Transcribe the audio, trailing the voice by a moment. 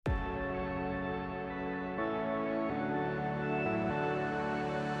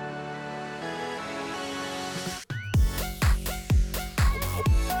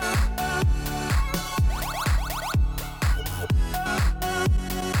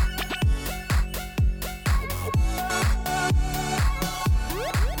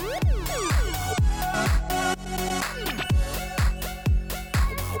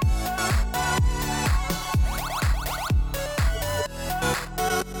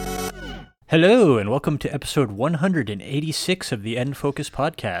Hello, and welcome to episode 186 of the End Focus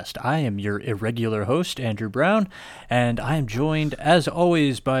podcast. I am your irregular host, Andrew Brown, and I am joined, as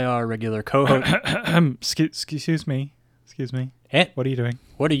always, by our regular co-host. Excuse me. What are you doing?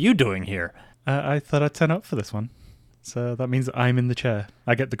 What are you doing here? I thought I'd turn up for this one. So that means I'm in the chair.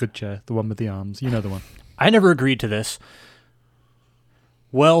 I get the good chair, the one with the arms. You know the one. I never agreed to this.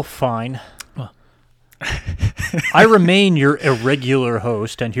 Well, fine. I remain your irregular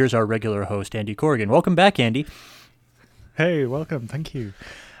host, and here's our regular host, Andy Corrigan. Welcome back, Andy. Hey, welcome. Thank you.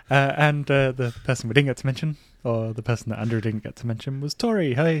 And the person we didn't get to mention, or the person that Andrew didn't get to mention, was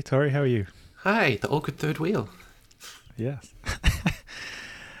Tori. Hey, Tori, how are you? Hi, the awkward third wheel. Yes.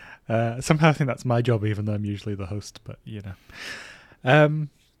 Somehow I think that's my job, even though I'm usually the host, but you know.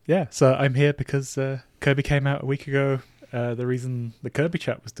 Yeah, so I'm here because Kirby came out a week ago. The reason the Kirby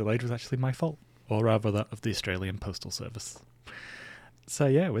chat was delayed was actually my fault, or rather that of the Australian Postal Service. So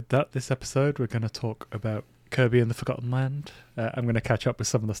yeah, with that, this episode we're going to talk about Kirby and the Forgotten Land. I'm going to catch up with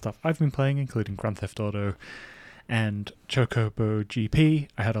some of the stuff I've been playing, including Grand Theft Auto and Chocobo GP.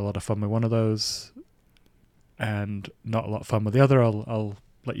 I had a lot of fun with one of those, and not a lot of fun with the other. I'll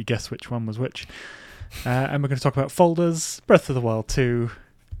let you guess which one was which. And we're going to talk about folders, Breath of the Wild 2,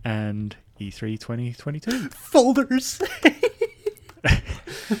 and E3 2022. Folders!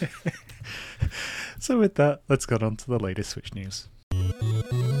 So with that, let's get on to the latest Switch news.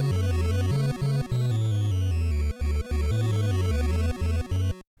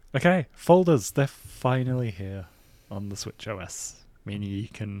 Okay, folders, they're finally here on the Switch OS, meaning you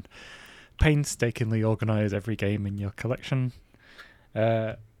can painstakingly organize every game in your collection.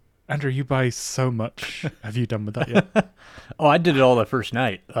 Andrew, you buy so much. Have you done with that yet? Oh, I did it all the first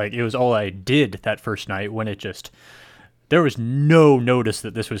night. Like, it was all I did that first night when it just... There was no notice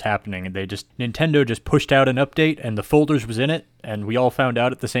that this was happening, and Nintendo just pushed out an update, and the folders was in it, and we all found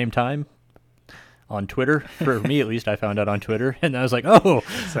out at the same time on Twitter. For me, at least, I found out on Twitter, and I was like, oh,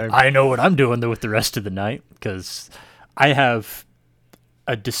 Same. I know what I'm doing with the rest of the night, because I have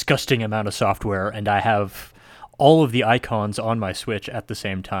a disgusting amount of software, and I have all of the icons on my Switch at the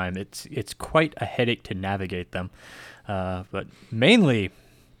same time. It's quite a headache to navigate them, but mainly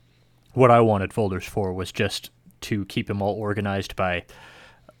what I wanted folders for was just to keep them all organized by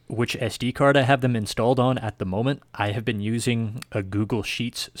which SD card I have them installed on at the moment. I have been using a Google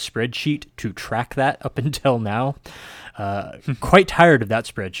Sheets spreadsheet to track that up until now. Quite tired of that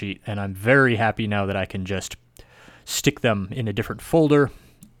spreadsheet, and I'm very happy now that I can just stick them in a different folder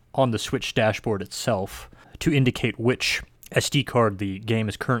on the Switch dashboard itself to indicate which SD card the game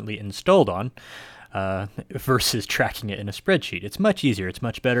is currently installed on, versus tracking it in a spreadsheet. It's much easier. It's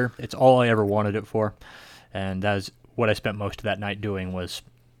much better. It's all I ever wanted it for. And that's what I spent most of that night doing, was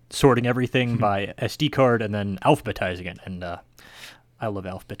sorting everything by SD card and then alphabetizing it. And I love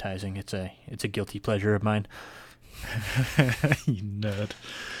alphabetizing. It's a guilty pleasure of mine. You nerd.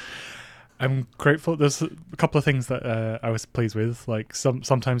 I'm grateful. There's a couple of things that I was pleased with. Like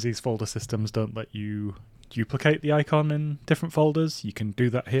sometimes these folder systems don't let you duplicate the icon in different folders. You can do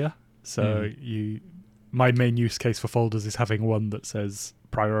that here. So my main use case for folders is having one that says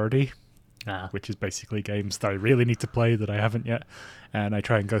priority, which is basically games that I really need to play that I haven't yet, and I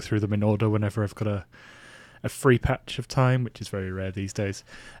try and go through them in order whenever I've got a free patch of time, which is very rare these days.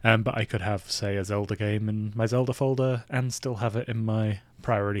 But I could have, say, a Zelda game in my Zelda folder and still have it in my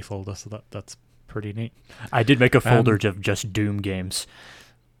priority folder, so that's pretty neat. I did make a folder of just Doom games,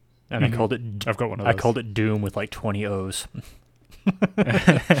 and I called it... I've got one of those. I called it Doom with like 20 O's.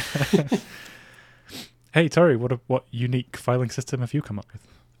 Hey, Tori, what unique filing system have you come up with?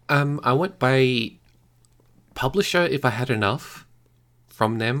 I went by publisher if I had enough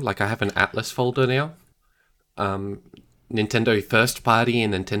from them. Like, I have an Atlas folder now. Nintendo first party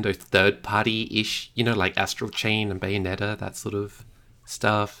and Nintendo third party-ish, like Astral Chain and Bayonetta, that sort of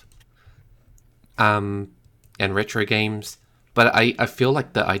stuff. And retro games. But I feel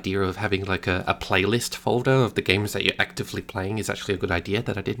like the idea of having like a playlist folder of the games that you're actively playing is actually a good idea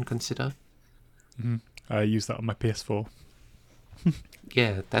that I didn't consider. Mm-hmm. I use that on my PS4.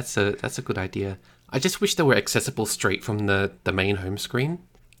 Yeah, that's a good idea. I just wish they were accessible straight from the main home screen.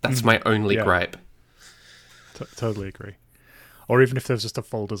 That's my only gripe. Totally agree. Or even if there's just a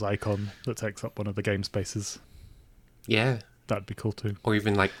folders icon that takes up one of the game spaces. Yeah. That'd be cool too. Or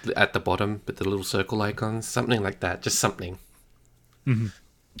even like at the bottom with the little circle icons. Something like that. Just something. Mm-hmm.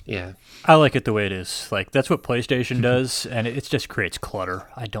 Yeah. I like it the way it is. Like, that's what PlayStation does, and it just creates clutter.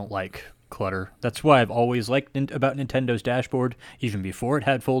 I don't like clutter. That's why I've always liked about Nintendo's dashboard, even before it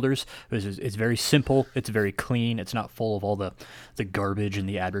had folders. It's very simple. It's very clean. It's not full of all the garbage and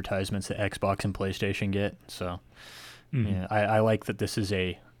the advertisements that Xbox and PlayStation get. So, yeah, I like that this is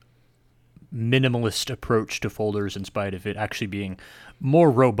a minimalist approach to folders in spite of it actually being more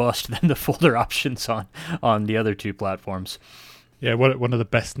robust than the folder options on the other two platforms. Yeah, one of the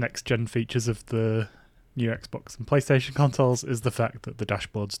best next-gen features of the new Xbox and PlayStation consoles is the fact that the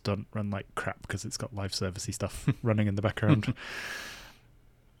dashboards don't run like crap because it's got live servicey stuff running in the background.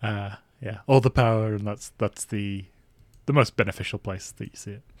 Yeah, all the power, and that's the most beneficial place that you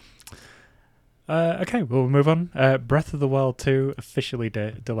see it. Okay, we'll move on. Breath of the Wild 2 officially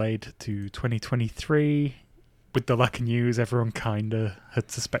delayed to 2023. With the lack of news, everyone kinda had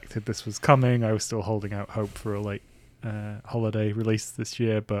suspected this was coming. I was still holding out hope for a late holiday release this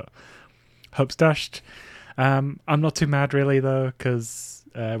year, but hope's dashed. I'm not too mad really though, because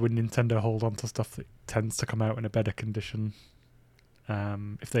when Nintendo hold on to stuff that tends to come out in a better condition,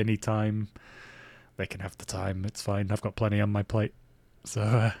 if they need time, they can have the time. It's fine. I've got plenty on my plate.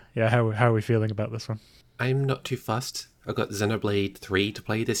 So yeah, how are we feeling about this one? I'm not too fussed. I got Xenoblade 3 to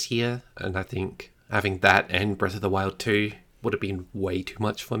play this year, and I think having that and Breath of the Wild 2 would have been way too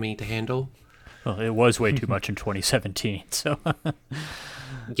much for me to handle. Well, it was way too much in 2017, so...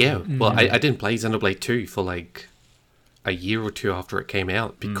 Yeah, well, I didn't play Xenoblade 2 for like a year or two after it came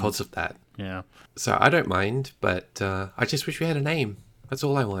out because of that. Yeah. So I don't mind, but I just wish we had a name. That's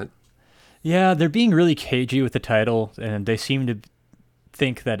all I want. Yeah, they're being really cagey with the title, and they seem to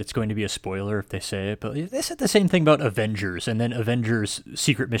think that it's going to be a spoiler if they say it, but they said the same thing about Avengers, and then Avengers'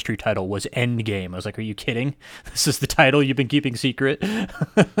 secret mystery title was Endgame. I was like, are you kidding? This is the title you've been keeping secret? And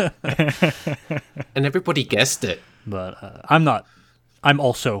everybody guessed it. But I'm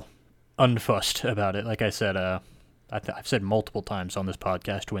also unfussed about it. Like I said, I've said multiple times on this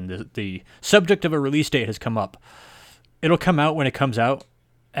podcast, when the subject of a release date has come up, it'll come out when it comes out,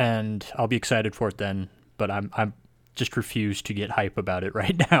 and I'll be excited for it then, but I'm just refuse to get hype about it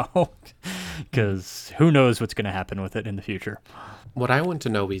right now, because who knows what's going to happen with it in the future. What I want to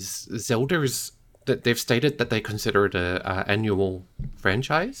know is Zelda's, that they've stated that they consider it a annual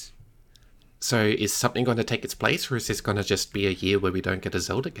franchise. So is something going to take its place, or is this going to just be a year where we don't get a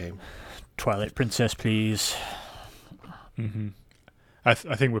Zelda game? Twilight Princess, please. Mm-hmm. I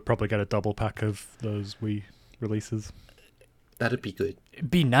think we'll probably get a double pack of those Wii releases. That'd be good. It'd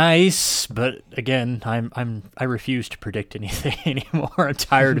be nice, but again, I refuse to predict anything anymore. I'm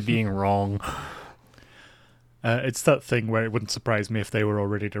tired of being wrong. It's that thing where it wouldn't surprise me if they were all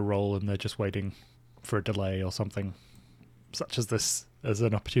ready to roll and they're just waiting for a delay or something such as this as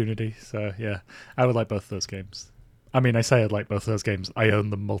an opportunity. So yeah, I would like both those games. I mean, I say I'd like both those games. I own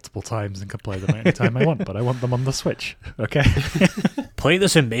them multiple times and can play them anytime I want, but I want them on the Switch. Okay. Play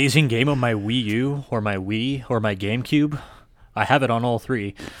this amazing game on my Wii U or my Wii or my GameCube. I have it on all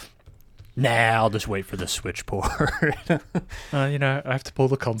three. Nah, I'll just wait for the Switch port. I have to pull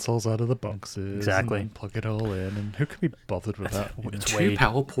the consoles out of the boxes. Exactly. And plug it all in, and who can be bothered with that? Two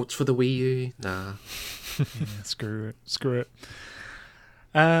power ports for the Wii U? Nah. Yeah, screw it.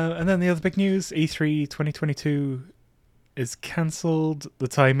 And then the other big news, E3 2022 is cancelled. The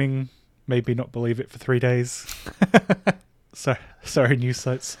timing made me not believe it for 3 days. Sorry, news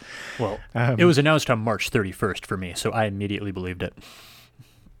sites. Well, it was announced on March 31st for me, so I immediately believed it.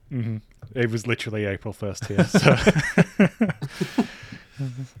 Mm-hmm. It was literally April 1st here. So,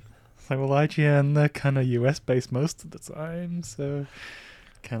 well, IGN, they're kind of US-based most of the time, so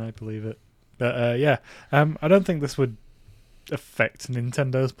can I believe it? But yeah, I don't think this would affect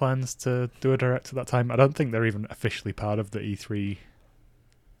Nintendo's plans to do a direct at that time. I don't think they're even officially part of the E3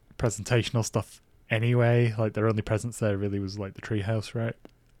 presentational stuff anyway. Like, their only presence there really was like the Treehouse, right?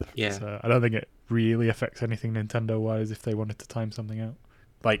 Yeah. So I don't think it really affects anything Nintendo-wise if they wanted to time something out.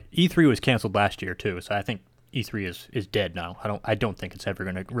 Like, E3 was canceled last year too, so I think E3 is dead now. I don't think it's ever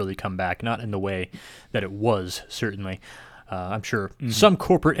going to really come back, not in the way that it was, certainly. I'm sure some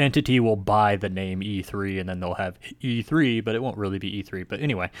corporate entity will buy the name E3, and then they'll have E3, but it won't really be E3. But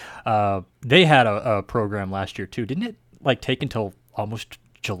anyway, they had a program last year too. Didn't it take until almost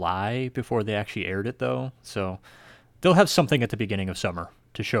July before they actually aired it though? So they'll have something at the beginning of summer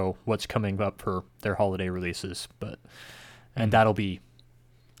to show what's coming up for their holiday releases, and that'll be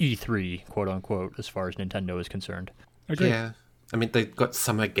E3, quote unquote, as far as Nintendo is concerned. Agreed. Yeah. I mean, they've got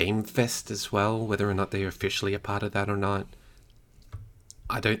Summer Game Fest as well, whether or not they're officially a part of that or not.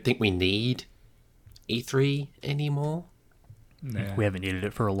 I don't think we need E3 anymore. Nah. We haven't needed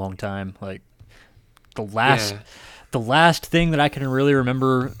it for a long time. Like, the last thing that I can really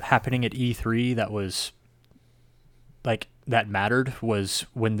remember happening at E3 that was that mattered was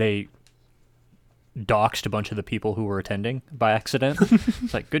when they doxed a bunch of the people who were attending by accident.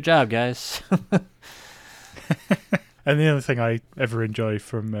 It's like, good job, guys. And the other thing I ever enjoy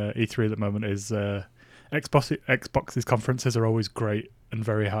from E3 at the moment is Xbox's conferences are always great and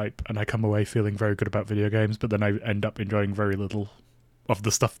very hype, and I come away feeling very good about video games, but then I end up enjoying very little of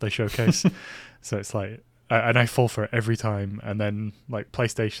the stuff they showcase. So it's like, and I fall for it every time. And then like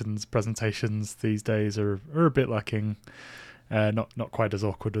PlayStation's presentations these days are a bit lacking. Not quite as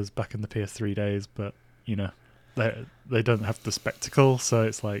awkward as back in the PS3 days, but you know, they don't have the spectacle, so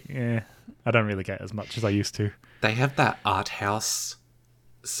it's like, I don't really get as much as I used to. They have that art house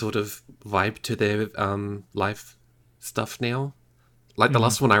sort of vibe to their live stuff now. Like the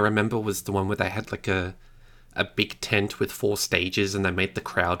last one I remember was the one where they had like a big tent with 4 stages, and they made the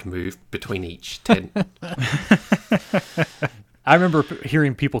crowd move between each tent. I remember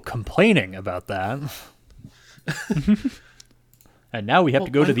hearing people complaining about that. And now we have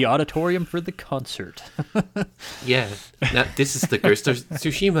to go to the auditorium for the concert. Yeah. Now, this is the Ghost of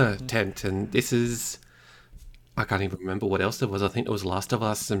Tsushima tent, and this is... I can't even remember what else there was. I think it was Last of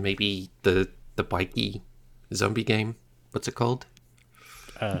Us and maybe the bikey zombie game. What's it called?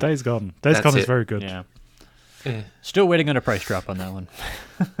 Days Gone. Days Gone is very good. Yeah. Still waiting on a price drop on that one.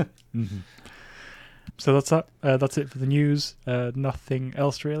 So that's that. That's it for the news. Nothing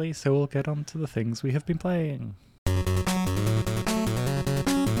else really. So we'll get on to the things we have been playing.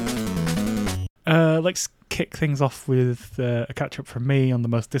 Let's kick things off with a catch-up from me on the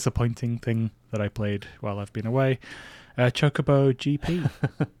most disappointing thing that I played while I've been away, Chocobo GP.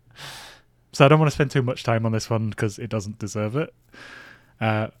 So I don't want to spend too much time on this one because it doesn't deserve it.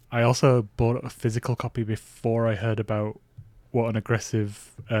 I also bought a physical copy before I heard about what an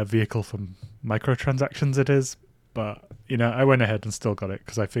aggressive vehicle for microtransactions it is, but you know, I went ahead and still got it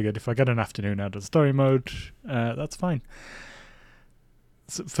because I figured if I get an afternoon out of the story mode, that's fine.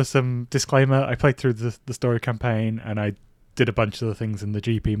 For some disclaimer, I played through the story campaign and I did a bunch of the things in the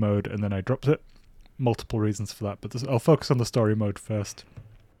GP mode and then I dropped it. Multiple reasons for that, but I'll focus on the story mode first.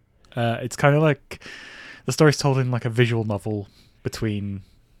 It's kind of like the story's told in like a visual novel between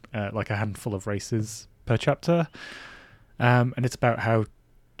like a handful of races per chapter, and it's about how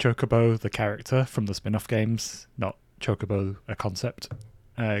Chocobo, the character from the spin-off games, not Chocobo a concept,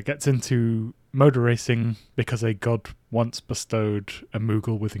 gets into motor racing because a god once bestowed a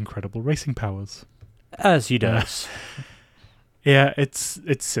Moogle with incredible racing powers. As he does. Yeah, it's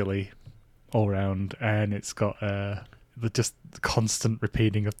silly all round, and it's got the constant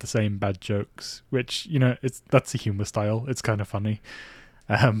repeating of the same bad jokes, which, you know, that's a humour style. It's kind of funny,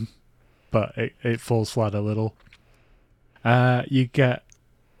 but it falls flat a little. You get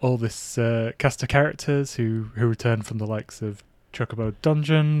all this cast of characters who return from the likes of Chocobo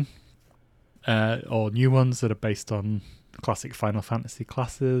Dungeon, or new ones that are based on classic Final Fantasy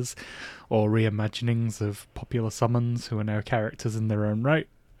classes, or reimaginings of popular summons who are now characters in their own right.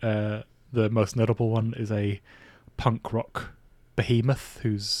 The most notable one is a punk rock behemoth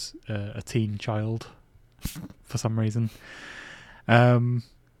who's a teen child for some reason. And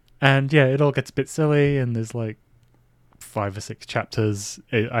yeah, it all gets a bit silly, and there's like 5 or 6 chapters.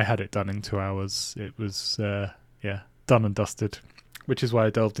 I had it done in 2 hours. It was done and dusted, which is why I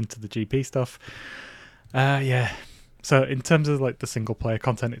delved into the GP stuff. So in terms of like the single player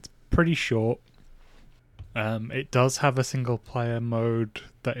content, it's pretty short. It does have a single player mode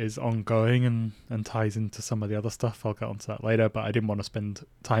that is ongoing and ties into some of the other stuff. I'll get onto that later, but I didn't want to spend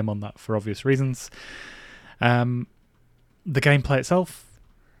time on that for obvious reasons. The gameplay itself,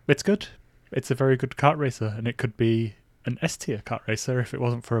 it's good. It's a very good kart racer, and it could be an S-tier kart racer if it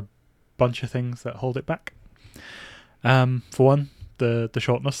wasn't for a bunch of things that hold it back. For one, the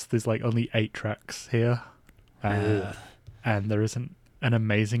shortness, there's like only 8 tracks here, and there isn't an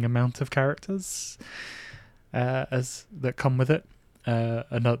amazing amount of characters as that come with it.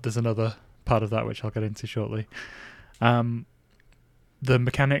 There's another part of that which I'll get into shortly. The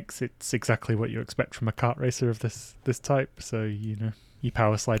mechanics, it's exactly what you expect from a kart racer of this type. So, you know, you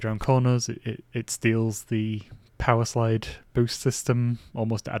power slide around corners. It steals the power slide boost system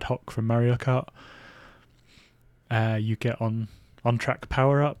almost ad hoc from Mario Kart. You get on-track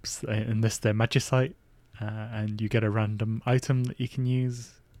power-ups. In this, they're Magicite. And you get a random item that you can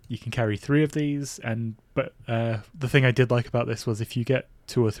use. You can carry 3 of these, but the thing I did like about this was if you get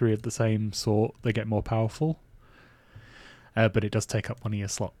 2 or 3 of the same sort, they get more powerful. But it does take up one of your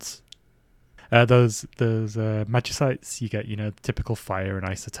slots. Those Magicites, you get, you know, the typical fire and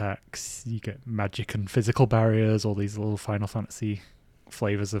ice attacks. You get magic and physical barriers, all these little Final Fantasy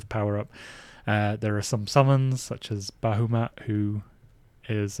flavors of power-up. There are some summons, such as Bahamut, who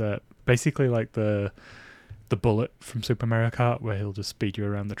is basically like the bullet from Super Mario Kart, where he'll just speed you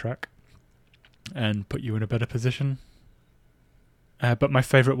around the track and put you in a better position. But my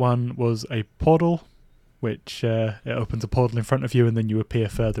favourite one was a portal, which it opens a portal in front of you and then you appear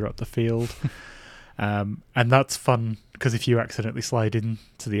further up the field. And that's fun because if you accidentally slide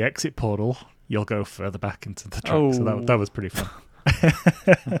into the exit portal, you'll go further back into the track. So that was pretty fun.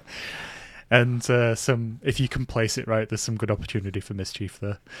 And if you can place it right, there's some good opportunity for mischief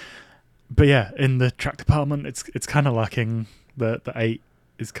there. But yeah, in the track department, it's kind of lacking. The 8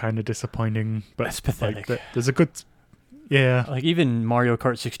 is kind of disappointing, but That's pathetic. There's a good, yeah, Like even Mario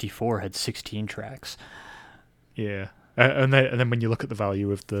Kart 64 had 16 tracks. yeah. And then when you look at the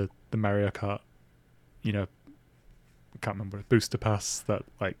value of the Mario Kart, I can't remember what booster pass that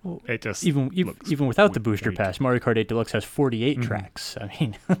it just Even without the booster great. pass, Mario Kart 8 Deluxe has 48 Mhm. tracks. I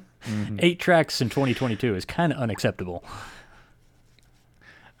mean, Mhm. 8 tracks in 2022 is kind of unacceptable.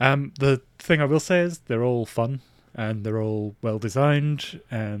 The thing I will say is they're all fun and they're all well designed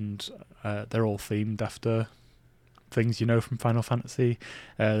and they're all themed after things from Final Fantasy,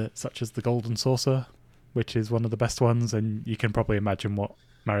 such as the Golden Saucer, which is one of the best ones, and you can probably imagine what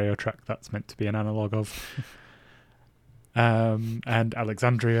Mario track that's meant to be an analogue of. And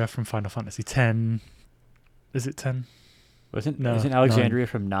Alexandria from Final Fantasy X. Is it 10? Isn't No, Alexandria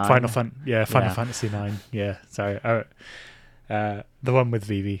from 9? Final Fantasy 9. Yeah, sorry. The one with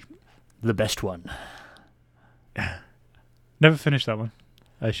Vivi. The best one. Never finished that one.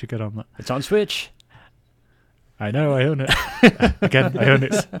 I should get on that. It's on Switch. I know, I own it. Again,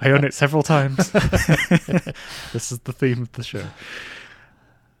 I own it several times. This is the theme of the show.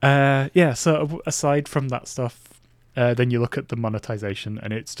 So aside from that stuff, then you look at the monetization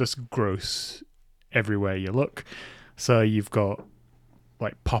and it's just gross everywhere you look. So you've got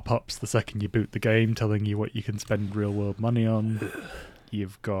pop-ups the second you boot the game telling you what you can spend real-world money on.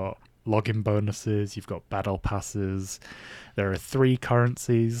 You've got login bonuses, you've got battle passes. There are 3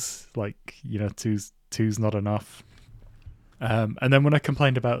 currencies, two's not enough. And then when I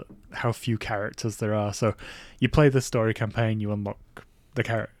complained about how few characters there are, so you play the story campaign, you unlock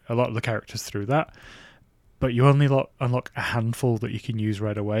a lot of the characters through that, but you only unlock a handful that you can use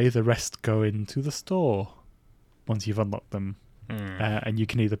right away. The rest go into the store once you've unlocked them, and you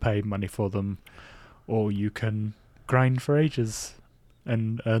can either pay money for them, or you can grind for ages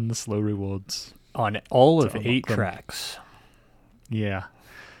and earn the slow rewards. On all of unlock 8 them. tracks. Yeah.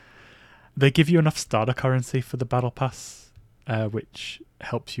 They give you enough starter currency for the battle pass, which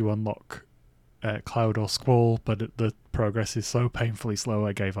helps you unlock Cloud or Squall, but the progress is so painfully slow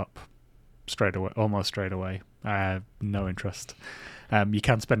I gave up almost straight away. I have no interest. You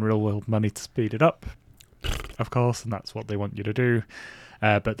can spend real world money to speed it up, of course, and that's what they want you to do,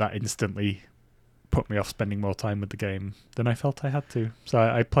 but that instantly put me off spending more time with the game than I felt I had to. So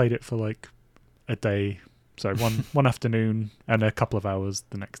I played it for a day, so one afternoon and a couple of hours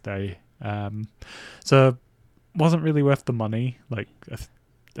the next day. So wasn't really worth the money,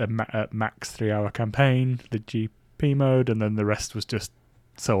 a max 3-hour campaign, the GP mode, and then the rest was just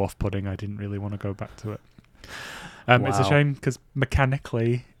so off-putting I didn't really want to go back to it. It's a Wow. shame because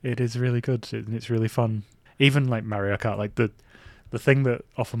mechanically it is really good and it's really fun. Even Mario Kart, the thing that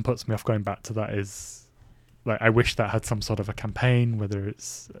often puts me off going back to that is I wish that had some sort of a campaign, whether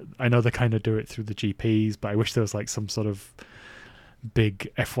it's, I know they kind of do it through the GPs, but I wish there was some sort of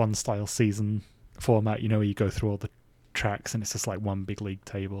big F1 style season format, where you go through all the tracks and it's just one big league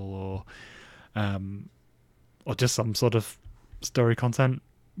table, or just some sort of story content.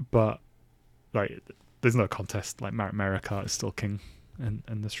 But there's no contest. Mario Kart is still king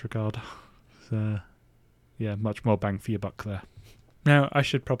in this regard. So yeah, much more bang for your buck there. Now I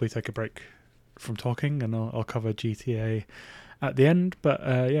should probably take a break from talking and I'll cover GTA at the end, but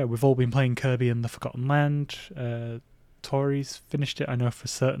we've all been playing Kirby and the Forgotten Land. Tori's finished it, I know for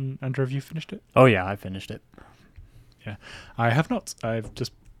certain. Andrew, have you finished it? Oh yeah, I finished it. Yeah, I have not. I've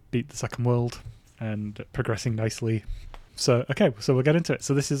just beat the second world and progressing nicely. So we'll get into it.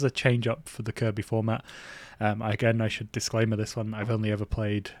 So this is a change up for the Kirby format. Again, I should disclaimer this one. I've only ever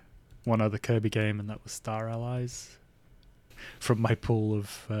played one other Kirby game, and that was Star Allies. From my pool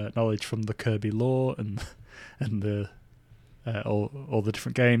of knowledge from the Kirby lore and the all the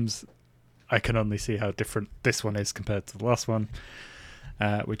different games, I can only see how different this one is compared to the last one,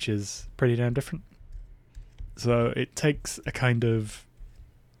 which is pretty damn different. So it takes a kind of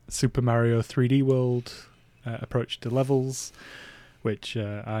Super Mario 3D World approach to levels, which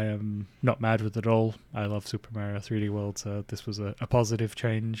I am not mad with at all. I love Super Mario 3D World, so this was a positive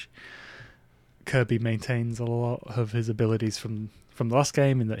change. Kirby maintains a lot of his abilities from the last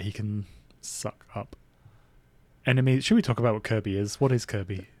game in that he can suck up enemies. Should we talk about what Kirby is? What is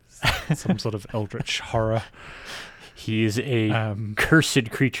Kirby? Some sort of eldritch horror. He is a cursed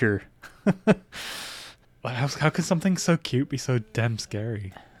creature. How can something so cute be so damn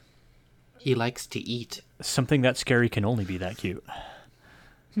scary? He likes to eat. Something that scary can only be that cute.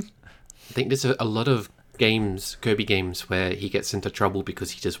 I think there's a lot of games, Kirby games, where he gets into trouble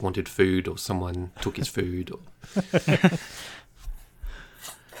because he just wanted food or someone took his food.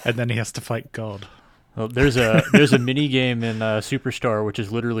 And then he has to fight God. Well, there's a mini game in Superstar which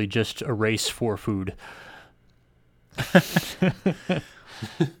is literally just a race for food.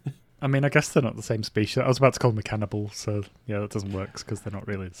 I mean, I guess they're not the same species. I was about to call them a cannibal, so yeah, that doesn't work because they're not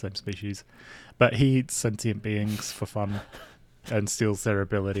really the same species. But he eats sentient beings for fun and steals their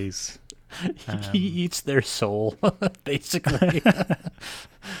abilities. He eats their soul, basically.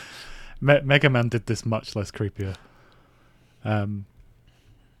 Mega Man did this much less creepier.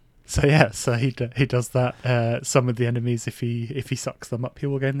 So he does that. Some of the enemies, if he sucks them up, he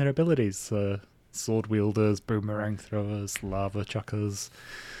will gain their abilities. Sword wielders, boomerang throwers, lava chuckers,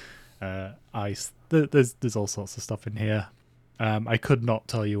 ice. There's all sorts of stuff in here. I could not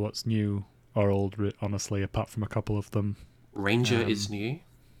tell you what's new or old, honestly, apart from a couple of them. Ranger is new.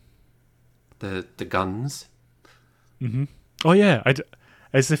 The guns. Mm-hmm. Oh yeah,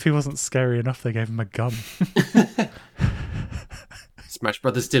 as if he wasn't scary enough, they gave him a gun. Smash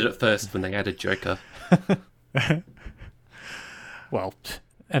Brothers did it first when they added Joker. Well,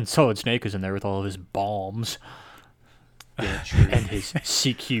 and Solid Snake is in there with all of his bombs. Yeah, true. And his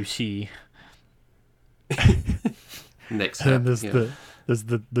CQC. Next And up, there's yeah.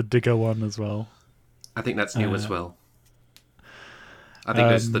 the digger one as well. I think that's new as well. I think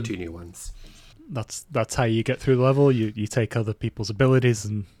those are the two new ones. That's how you get through the level. You take other people's abilities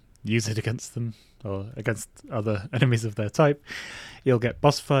and use it against them or against other enemies of their type. You'll get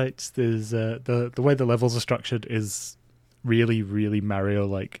boss fights. There's the way the levels are structured is really, really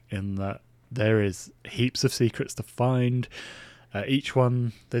Mario-like in that there is heaps of secrets to find. Each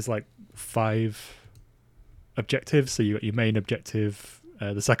one, there's like 5 objectives. So you got your main objective.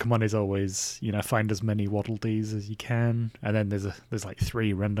 The second one is always, find as many Waddle Dees as you can. And then there's like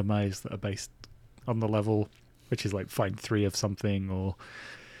 3 randomized that are based on the level, which is like find 3 of something or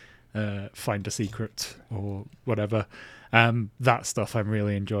find a secret or whatever. That stuff I'm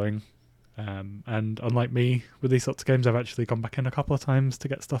really enjoying. And unlike me with these sorts of games, I've actually gone back in a couple of times to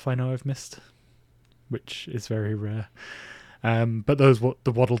get stuff I know I've missed, which is very rare. But the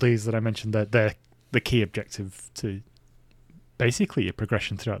Waddle Dees that I mentioned, they're the key objective to basically your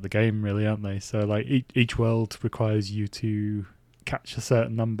progression throughout the game, really, aren't they? So like each world requires you to catch a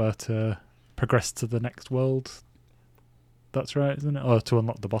certain number to progress to the next world. That's right, isn't it? Or to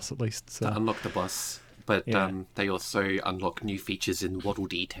unlock the boss, at least. So. To unlock the boss, but Yeah. they also unlock new features in Waddle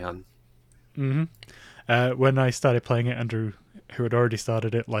Dee Town. Mm-hmm. When I started playing it, Andrew, who had already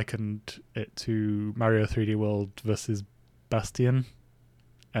started it, likened it to Mario 3D World versus Bastion,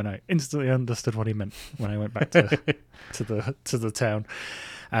 and I instantly understood what he meant when I went back to the town.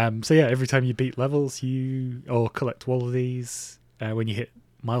 So yeah, every time you beat levels, or collect wallabies, when you hit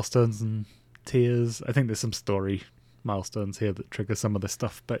milestones and tiers, I think there's some story milestones here that trigger some of this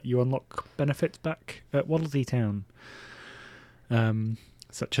stuff, but you unlock benefits back at Waddle Dee Town,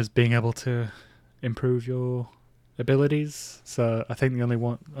 such as being able to improve your abilities. So I think the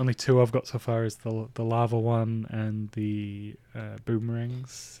only 2 I've got so far is the lava one and the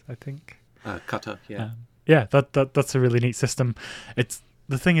boomerangs, I think. Cutter, yeah. Yeah, that's a really neat system. It's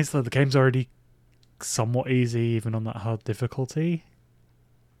the thing is that the game's already somewhat easy even on that hard difficulty,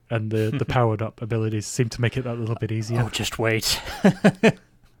 and the powered up abilities seem to make it that little bit easier. Oh, just wait.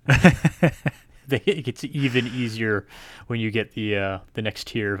 It gets even easier when you get the next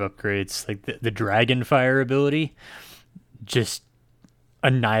tier of upgrades. Like the Dragon Fire ability just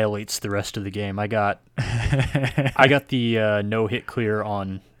annihilates the rest of the game. I got the no hit clear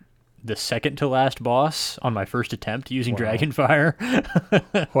on the second to last boss on my first attempt using Wow. Dragon Fire.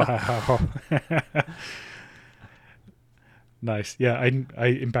 Wow. Nice. Yeah, I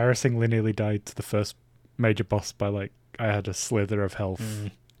embarrassingly nearly died to the first major boss by I had a slither of health.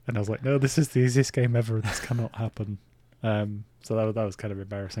 And I was like, no, this is the easiest game ever. This cannot happen. So that was kind of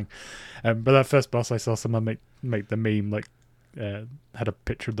embarrassing. But that first boss, I saw someone make the meme, had a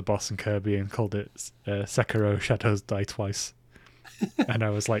picture of the boss and Kirby and called it Sekiro Shadows Die Twice. And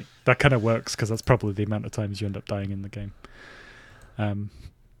I was like, that kind of works because that's probably the amount of times you end up dying in the game.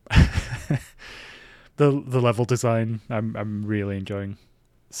 The level design, I'm really enjoying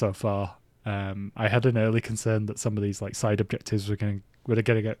so far. I had an early concern that some of these side objectives were going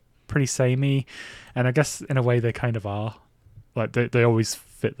to get pretty samey, and I guess in a way they kind of are. They always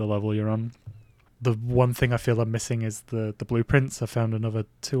fit the level you're on. The one thing I feel I'm missing is the blueprints. I found another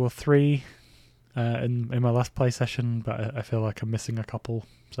 2 or 3 in my last play session, but I feel like I'm missing a couple,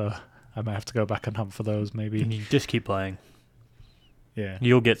 so I might have to go back and hunt for those maybe. You just keep playing. Yeah.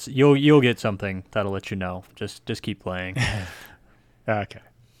 You'll get something that'll let you know. Just keep playing. Okay.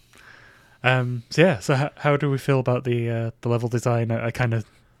 So how do we feel about the level design? I kind of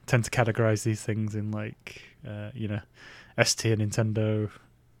tend to categorize these things in like S tier Nintendo,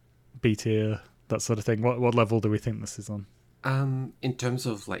 B tier, that sort of thing. What level do we think this is on? In terms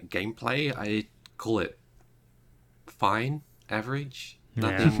of like gameplay, I call it fine, average.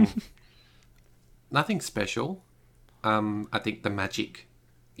 Nothing special. I think the magic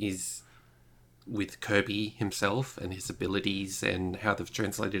is with Kirby himself and his abilities and how they've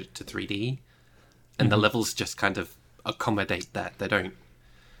translated it to 3D. And the levels just kind of accommodate that. They don't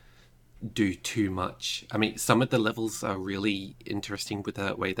do too much. I mean, some of the levels are really interesting with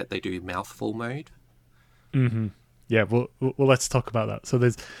the way that they do mouthful mode. Mm-hmm. Yeah, well, let's talk about that. So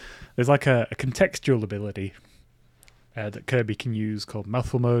there's like a contextual ability that Kirby can use called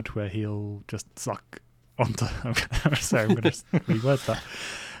mouthful mode, where he'll just suck onto. I'm sorry, I'm going to reword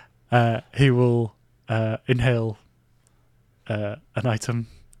that. He will inhale an item,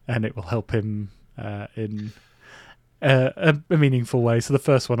 and it will help him in a meaningful way. So the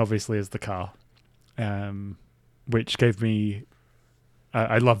first one, obviously, is the car, which gave me.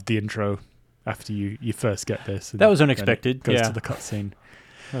 I loved the intro after you first get this. That was unexpected. Goes to the cutscene.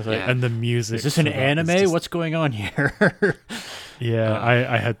 I was like, And the music. is this an anime? just, What's going on here? Yeah,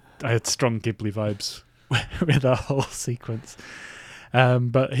 I had strong Ghibli vibes with that whole sequence.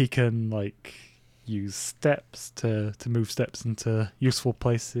 But he can like use steps to move steps into useful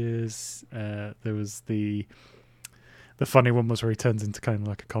places. There was the funny one was where he turns into kind of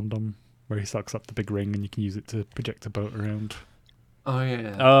like a condom, where he sucks up the big ring and you can use it to project a boat around. Oh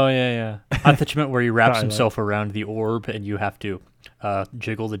yeah. Oh yeah. I thought you meant where he wraps himself around the orb and you have to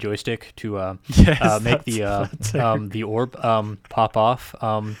jiggle the joystick to make the orb pop off.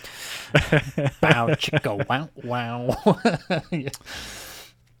 Bow chicka wow. Yeah.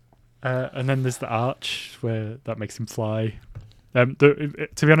 And then there's the arch where that makes him fly. To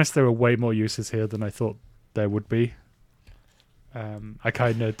be honest, there were way more uses here than I thought there would be. I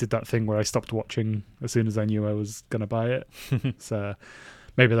kind of did that thing where I stopped watching as soon as I knew I was going to buy it. So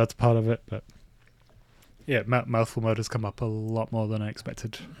maybe that's part of it. But yeah, mouthful mode has come up a lot more than I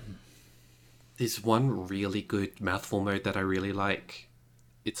expected. There's one really good mouthful mode that I really like.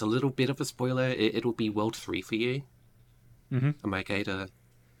 It's a little bit of a spoiler. It'll be World 3 for you. Mm-hmm. Am I okay to...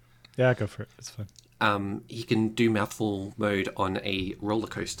 Yeah, go for it. It's fine. You can do mouthful mode on a roller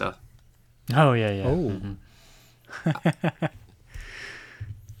coaster. Oh yeah. Oh. Mm-hmm.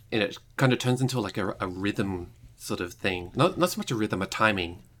 And it kind of turns into like a rhythm sort of thing. Not so much a rhythm, a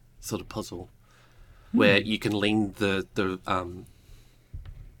timing sort of puzzle. Where you can lean the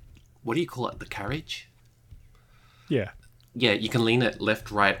what do you call it? The carriage? Yeah. Yeah, you can lean it left,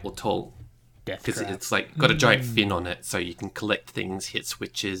 right, or tall. Because it's like got a giant fin on it, so you can collect things, hit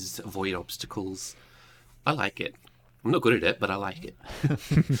switches, avoid obstacles. I like it. I'm not good at it, but I like it.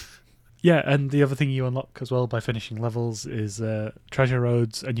 Yeah, and the other thing you unlock as well by finishing levels is treasure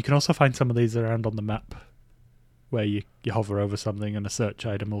roads, and you can also find some of these around on the map where you hover over something and a search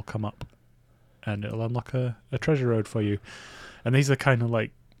item will come up and it'll unlock a treasure road for you. And these are kind of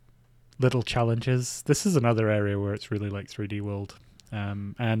like little challenges. This is another area where it's really like 3D World.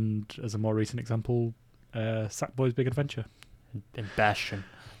 And as a more recent example, Sackboy's Big Adventure. And Bastion.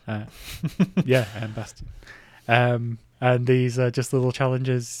 Yeah, and Bastion. And these are just little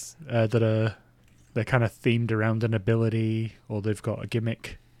challenges they're kind of themed around an ability, or they've got a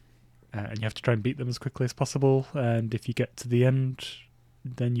gimmick, and you have to try and beat them as quickly as possible. And if you get to the end,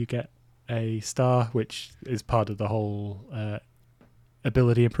 then you get a star, which is part of the whole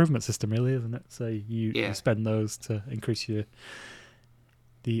ability improvement system, really, isn't it? So you spend those to increase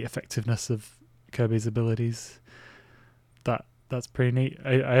the effectiveness of Kirby's abilities. That's pretty neat.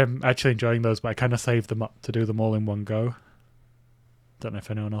 I am actually enjoying those, but I kind of saved them up to do them all in one go. Don't know if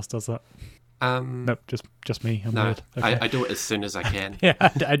anyone else does that. Nope, just me. I'm weird. Okay. I do it as soon as I can. Yeah,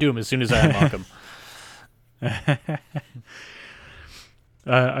 I do them as soon as I unlock them.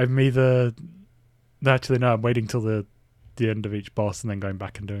 I'm either... Actually, no, I'm waiting till the end of each boss and then going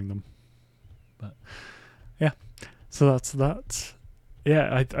back and doing them. But yeah, so that's that.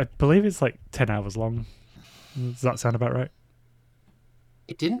 Yeah, I believe it's like 10 hours long. Does that sound about right?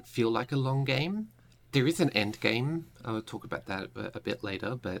 It didn't feel like a long game. There is an end game. I'll talk about that a bit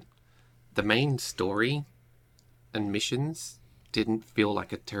later, but the main story and missions didn't feel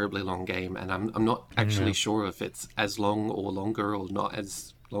like a terribly long game, and I'm not actually sure if it's as long or longer or not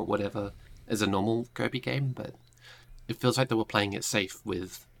as long, whatever, as a normal Kirby game, but it feels like they were playing it safe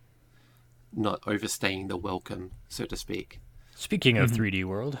with not overstaying the welcome, so to speak. Speaking of 3D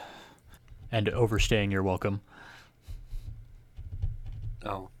World and overstaying your welcome.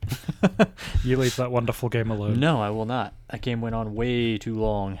 Oh. You leave that wonderful game alone. No, I will not. That game went on way too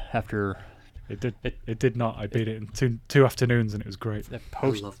long after It did. It did not. I beat it in two afternoons, and it was great. The I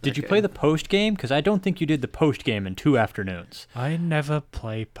love that Did you play game. the post game? Because I don't think you did the post game in 2 afternoons. I never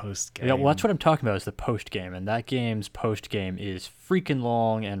play post game. Yeah, well, that's what I'm talking about. Is the post game, and that game's post game is freaking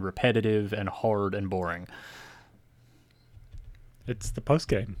long and repetitive and hard and boring. It's the post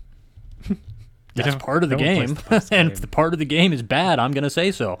game. That's part of the game, and if the part of the game is bad, I'm gonna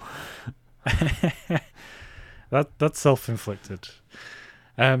say so. That's self-inflicted.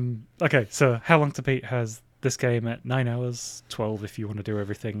 Okay, so How Long to Beat has this game at 9 hours, 12 if you want to do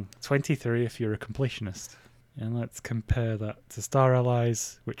everything, 23 if you're a completionist. And let's compare that to Star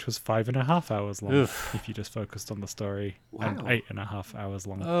Allies, which was 5.5 hours long Oof. if you just focused on the story, Wow. and 8.5 hours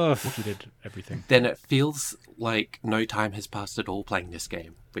long Ugh. if you did everything. Then it feels like no time has passed at all playing this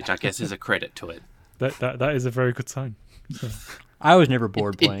game, which I guess is a credit to it. That is a very good sign. So, I was never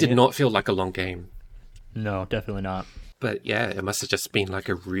bored It playing did not feel like a long game. No, definitely not. But yeah, it must have just been like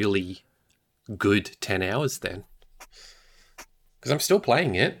a really good 10 hours then. Because I'm still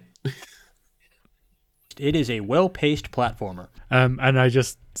playing it. It is a well-paced platformer.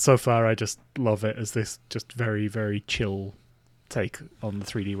 and so far I just love it as this just very, very chill take on the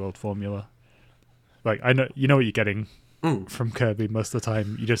 3D World formula. Like, I know you know what you're getting from Kirby most of the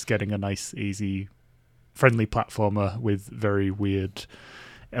time. You're just getting a nice, easy, friendly platformer with very weird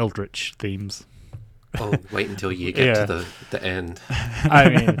Eldritch themes. Oh, wait until you get Yeah. to the end. I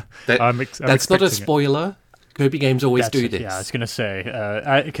mean, I'm That's not a expecting it. spoiler. Kirby games always do this. Yeah, I was gonna say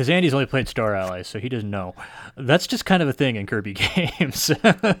because Andy's only played Star Allies, so he doesn't know. That's just kind of a thing in Kirby games.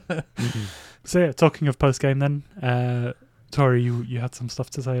 So yeah, talking of post game, then, Tori, you had some stuff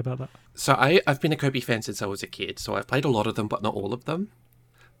to say about that. So I've been a Kirby fan since I was a kid, so I've played a lot of them, but not all of them.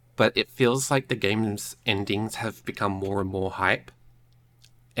 But it feels like the game's endings have become more and more hype.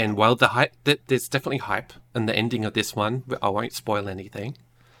 And while there's definitely hype in the ending of this one, I won't spoil anything.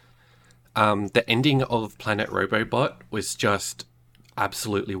 The ending of Planet Robobot was just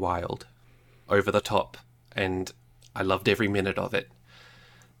absolutely wild, over the top, and I loved every minute of it.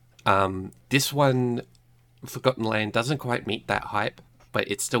 This one, Forgotten Land, doesn't quite meet that hype, but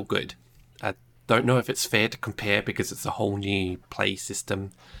it's still good. I don't know if it's fair to compare because it's a whole new play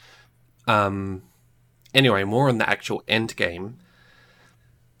system. Anyway, more on the actual end game.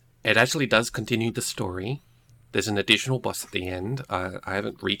 It actually does continue the story. There's an additional boss at the end. I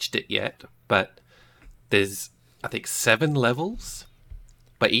haven't reached it yet, but there's, I think, 7 levels.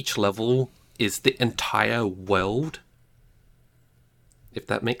 But each level is the entire world. If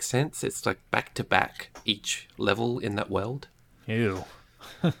that makes sense. It's like back to back, each level in that world. Ew.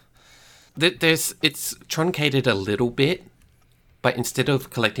 It's truncated a little bit, but instead of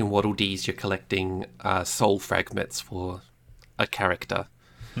collecting Waddle Dees, you're collecting soul fragments for a character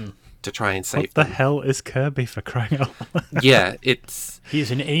to try and save What the them. hell is Kirby, for crying out loud? Yeah, it's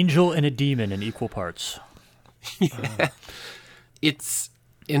He's an angel and a demon in equal parts. it's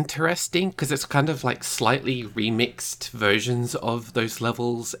interesting because it's kind of like slightly remixed versions of those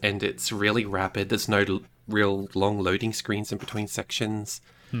levels, and it's really rapid. There's no real long loading screens in between sections,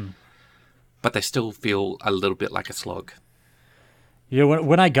 but they still feel a little bit like a slog. Yeah,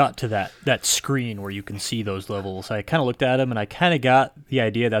 when I got to that screen where you can see those levels, I kind of looked at them and I kind of got the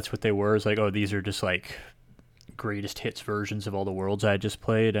idea that's what they were. It's like, oh, these are just like greatest hits versions of all the worlds I just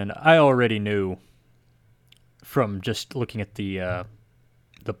played, and I already knew from just looking at the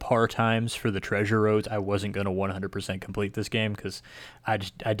par times for the treasure roads, I wasn't going to 100% complete this game because I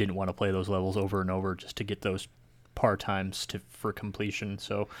didn't want to play those levels over and over just to get those par times for completion.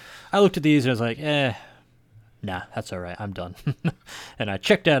 So I looked at these and I was like, nah, that's all right. I'm done. And I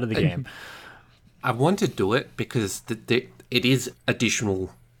checked out of the game. I want to do it because it is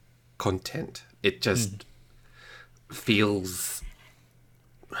additional content. It just feels...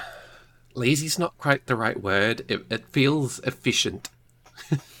 Lazy's not quite the right word. It feels efficient.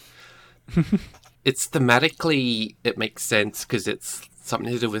 It's thematically, it makes sense because it's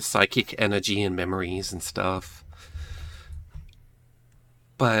something to do with psychic energy and memories and stuff.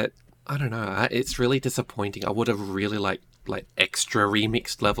 But I don't know. It's really disappointing. I would have really liked like extra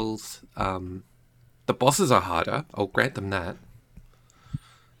remixed levels. The bosses are harder. I'll grant them that.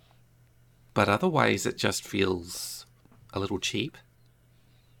 But otherwise, it just feels a little cheap.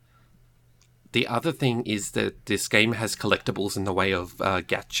 The other thing is that this game has collectibles in the way of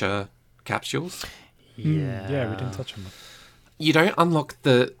gacha capsules. Yeah, we didn't touch on that. You don't unlock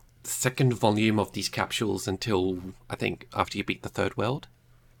the second volume of these capsules until, I think, after you beat the third world.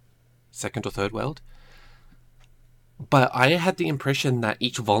 Second or third world. But I had the impression that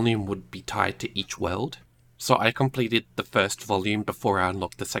each volume would be tied to each world. So I completed the first volume before I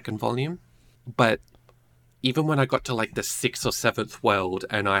unlocked the second volume. But even when I got to like the 6th or 7th world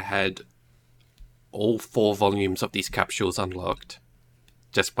and I had all 4 volumes of these capsules unlocked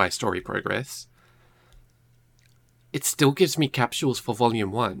just by story progress, it still gives me capsules for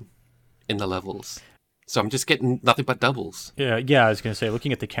volume 1 in the levels. So I'm just getting nothing but doubles. Yeah, I was going to say,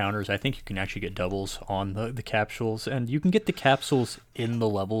 looking at the counters, I think you can actually get doubles on the capsules, and you can get the capsules in the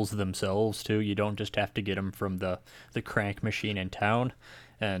levels themselves, too. You don't just have to get them from the crank machine in town.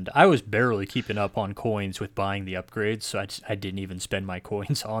 And I was barely keeping up on coins with buying the upgrades, so I didn't even spend my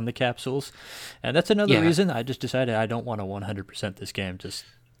coins on the capsules. And that's another reason I just decided I don't want to 100% this game, just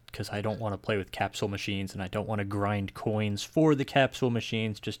because I don't want to play with capsule machines and I don't want to grind coins for the capsule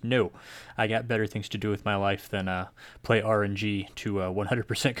machines. Just no, I got better things to do with my life than play RNG to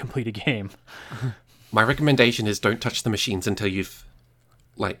 100% complete a game. My recommendation is don't touch the machines until you've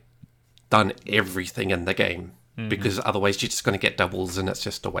done everything in the game, because otherwise you're just going to get doubles and it's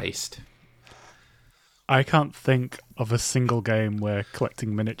just a waste. I can't think of a single game where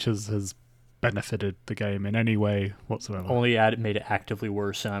collecting miniatures has benefited the game in any way whatsoever. Only made it actively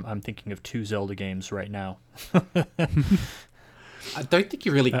worse. I'm thinking of 2 Zelda games right now. I don't think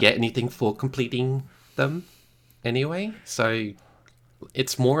you really get anything for completing them anyway, so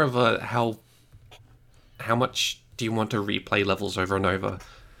it's more of a how much do you want to replay levels over and over.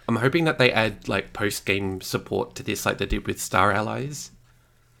 I'm hoping that they add post-game support to this like they did with Star Allies.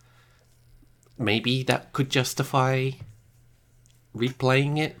 Maybe that could justify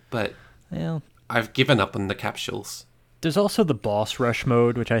replaying it, but Well, I've given up on the capsules. there's also the boss rush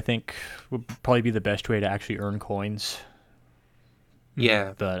mode, which I think would probably be the best way to actually earn coins.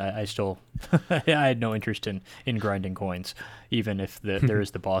 Yeah. But I still, I had no interest in grinding coins, even if there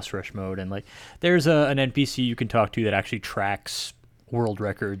is the boss rush mode. And there's an NPC you can talk to that actually tracks world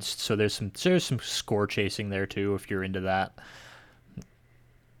records. So there's some score chasing there too, if you're into that.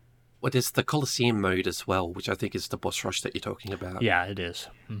 Well, there's the Colosseum mode as well, which I think is the boss rush that you're talking about. Yeah, it is.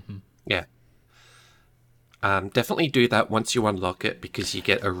 Mm-hmm. Yeah. Definitely do that once you unlock it, because you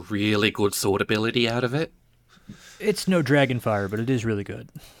get a really good sword ability out of it. It's no Dragonfire, but it is really good.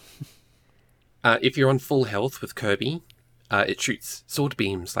 If you're on full health with Kirby, it shoots sword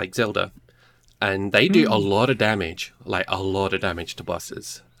beams like Zelda, and they do a lot of damage, to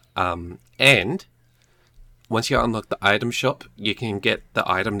bosses. And once you unlock the item shop, you can get the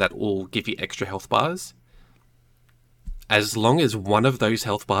item that will give you extra health bars. As long as one of those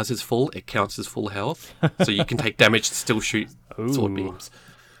health bars is full, it counts as full health. So you can take damage to still shoot sword beams.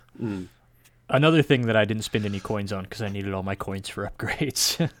 Another thing that I didn't spend any coins on because I needed all my coins for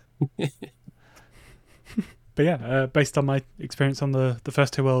upgrades. But yeah, based on my experience on the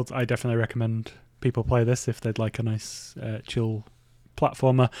first 2 worlds, I definitely recommend people play this if they'd like a nice chill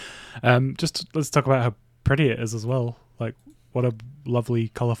platformer. Let's talk about how pretty it is as well. What a lovely,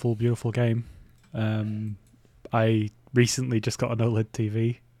 colourful, beautiful game. I recently just got an OLED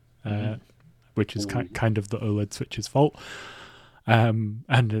TV, which is kind of the OLED Switch's fault.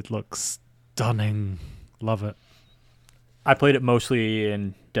 And it looks stunning. Love it. I played it mostly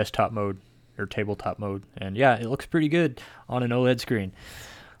in desktop mode or tabletop mode, and yeah, it looks pretty good on an OLED screen.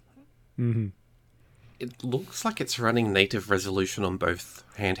 Mm-hmm. It looks like it's running native resolution on both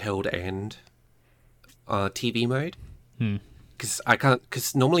handheld and TV mode.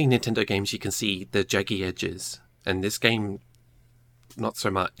 Because normally Nintendo games you can see the jaggy edges, and this game, not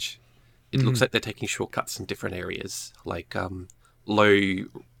so much. It looks like they're taking shortcuts in different areas, like low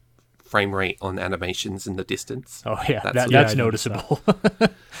frame rate on animations in the distance. Oh yeah, That's that's noticeable.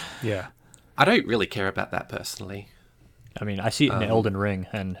 Yeah. I don't really care about that personally. I mean, I see it in Elden Ring,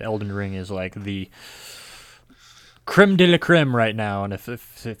 and Elden Ring is like the creme de la creme right now. And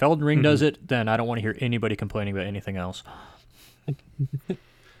if Elden Ring does it, then I don't want to hear anybody complaining about anything else.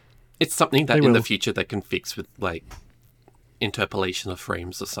 It's something that in the future they can fix with interpolation of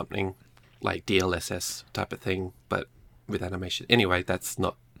frames or something, like DLSS type of thing, but with animation. Anyway, that's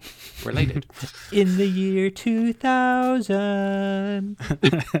not related. In the year 2000.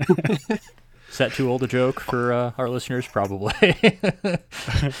 Is that too old a joke for our listeners? Probably.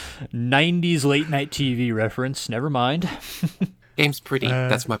 90s late night TV reference. Never mind. Game's pretty.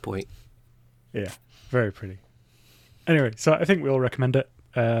 That's my point. Yeah, very pretty. Anyway, so I think we all recommend it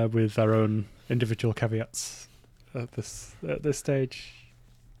with our own individual caveats at this stage.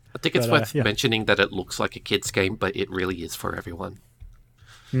 I think it's worth mentioning that it looks like a kid's game, but it really is for everyone.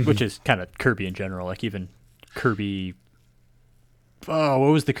 Which is kind of Kirby in general. Like even Kirby... Oh, what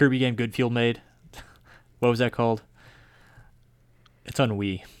was the Kirby game Goodfield made? What was that called? It's on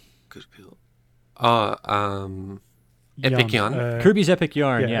Wii. Goodfield. Epic Yarn. Kirby's Epic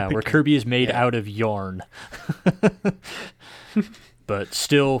Yarn, yeah, Epic where Kirby is made out of yarn. But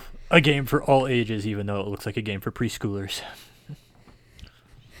still a game for all ages, even though it looks like a game for preschoolers.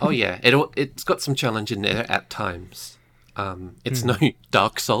 Oh yeah, it's got some challenge in there at times. It's no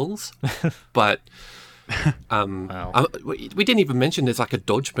Dark Souls, but Wow. we didn't even mention there's like a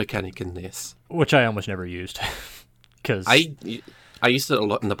dodge mechanic in this. Which I almost never used. Because I used it a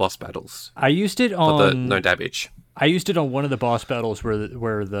lot in the boss battles I used it for the on no damage. I used it on one of the boss battles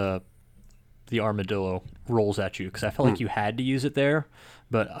where the armadillo rolls at you, because I felt like you had to use it there.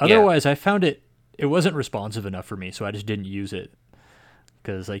 But otherwise, I found it wasn't responsive enough for me, so I just didn't use it.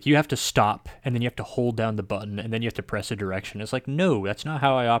 Because like you have to stop, and then you have to hold down the button, and then you have to press a direction. It's like, no, that's not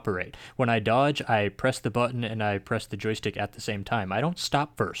how I operate. When I dodge, I press the button and I press the joystick at the same time. I don't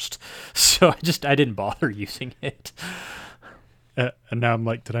stop first, so I didn't bother using it. And now I'm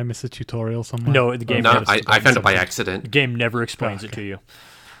like, did I miss a tutorial somewhere? No, the game. No, I found it by accident. The game never explains it to you.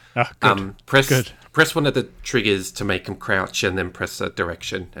 Ah, good. Press one of the triggers to make him crouch, and then press a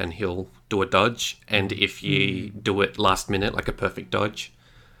direction, and he'll do a dodge. And if you do it last minute, like a perfect dodge,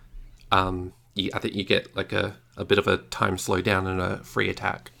 I think you get like a bit of a time slowdown and a free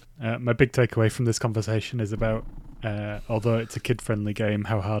attack. My big takeaway from this conversation is about, although it's a kid-friendly game,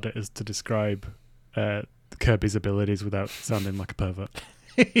 how hard it is to describe Kirby's abilities without sounding like a pervert.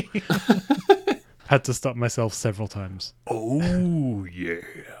 Had to stop myself several times. Oh yeah.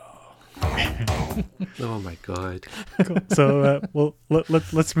 Oh my god! Cool. So,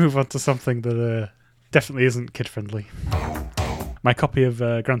 let's move on to something that definitely isn't kid-friendly. My copy of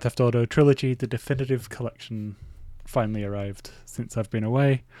Grand Theft Auto Trilogy, the definitive collection, finally arrived since I've been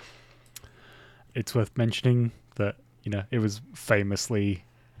away. It's worth mentioning that, it was famously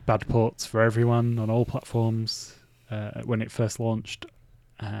bad ports for everyone on all platforms when it first launched.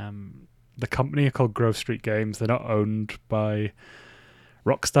 The company are called Grove Street Games. They're not owned by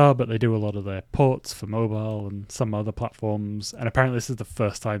Rockstar, but they do a lot of their ports for mobile and some other platforms. And apparently this is the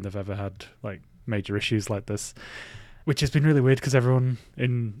first time they've ever had like major issues like this, which has been really weird because everyone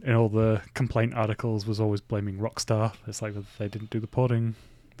in all the complaint articles was always blaming Rockstar. It's like they didn't do the porting.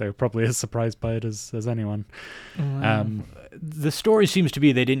 They were probably as surprised by it as anyone. The story seems to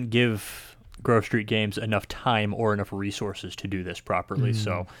be they didn't give Grove Street Games enough time or enough resources to do this properly.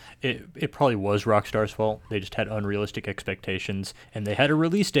 So it probably was Rockstar's fault. They just had unrealistic expectations, and they had a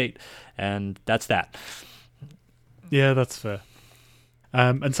release date, and that's that. Yeah, that's fair.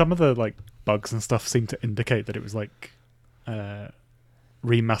 And some of the like bugs and stuff seem to indicate that it was like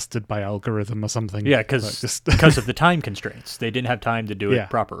remastered by algorithm or something. Yeah, because of the time constraints. They didn't have time to do it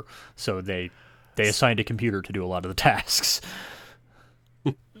proper, so they assigned a computer to do a lot of the tasks.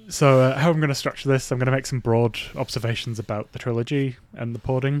 So how I'm going to structure this, I'm going to make some broad observations about the trilogy and the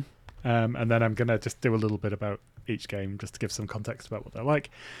porting, and then I'm going to just do a little bit about each game just to give some context about what they're like.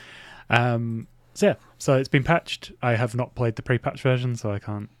 So it's been patched. I have not played the pre-patch version, so I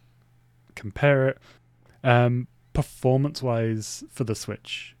can't compare it. Performance-wise for the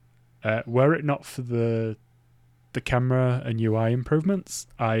Switch, were it not for the camera and UI improvements,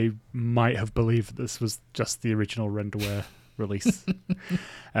 I might have believed this was just the original renderware release,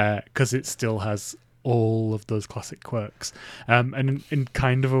 because it still has all of those classic quirks, and in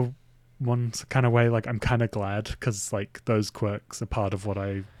kind of a one kind of way, like I'm kind of glad, because like those quirks are part of what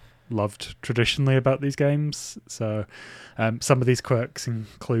I loved traditionally about these games. So some of these quirks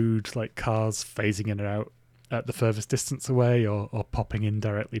include like cars phasing in and out at the furthest distance away, or popping in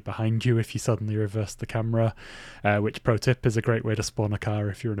directly behind you if you suddenly reverse the camera, which, pro tip, is a great way to spawn a car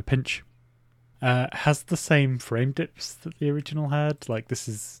if you're in a pinch. Has the same frame dips that the original had. Like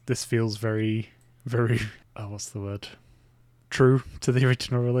this feels very, very what's the word? True to the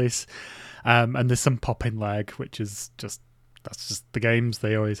original release. And there's some pop-in lag, which is that's just the games.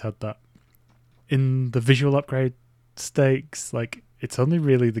 They always had that. In the visual upgrade stakes, like it's only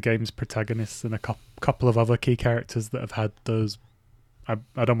really the game's protagonists and a couple of other key characters that have had those. I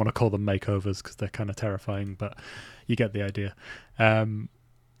don't want to call them makeovers because they're kind of terrifying, but you get the idea.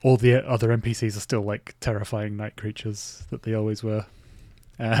 All the other NPCs are still like terrifying night creatures that they always were,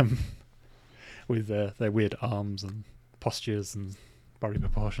 with their weird arms and postures and body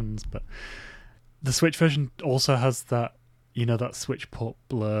proportions. But the Switch version also has that, that Switch port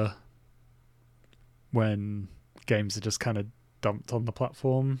blur when games are just kind of dumped on the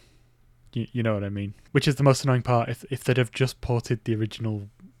platform. You know what I mean? Which is the most annoying part. If they'd have just ported the original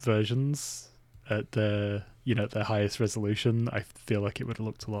versions at their highest resolution, I feel like it would have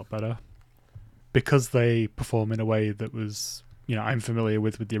looked a lot better. Because they perform in a way that was, I'm familiar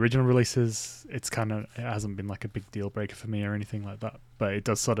with the original releases, it hasn't been like a big deal breaker for me or anything like that. But it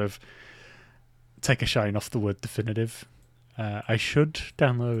does sort of take a shine off the word definitive. I should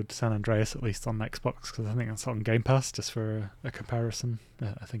download San Andreas at least on Xbox, because I think that's on Game Pass, just for a comparison.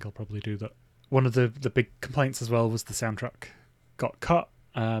 I think I'll probably do that. One of the big complaints as well was the soundtrack got cut.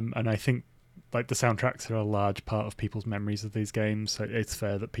 and I think like the soundtracks are a large part of people's memories of these games, so it's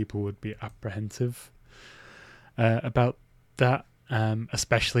fair that people would be apprehensive about that,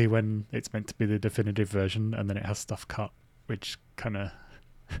 especially when it's meant to be the definitive version and then it has stuff cut, which kind of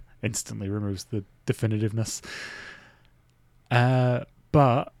instantly removes the definitiveness.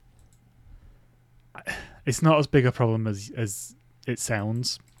 But it's not as big a problem as it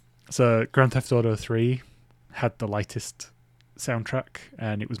sounds. So Grand Theft Auto 3 had the lightest soundtrack,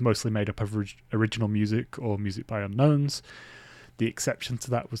 and it was mostly made up of original music or music by unknowns. The exception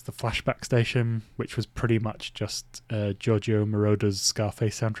to that was the Flashback Station, which was pretty much just Giorgio Moroder's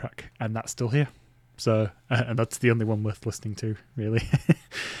Scarface soundtrack, and that's still here. So, and that's the only one worth listening to, really,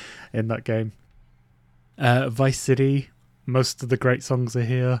 in that game. Vice City, most of the great songs are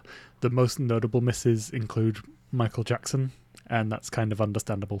here. The most notable misses include Michael Jackson, and that's kind of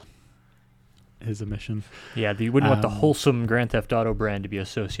understandable. His omission. Yeah, you wouldn't want the wholesome Grand Theft Auto brand to be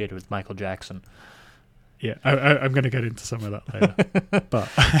associated with Michael Jackson. Yeah, I'm going to get into some of that later. But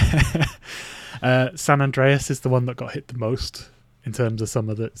San Andreas is the one that got hit the most in terms of some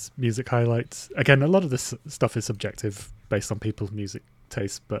of its music highlights. Again, a lot of this stuff is subjective based on people's music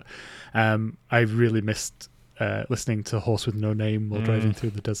taste, but I really missed listening to Horse with No Name while driving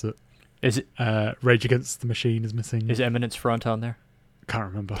through the desert. Is it Rage Against the Machine is missing. Is Eminence Front on there? Can't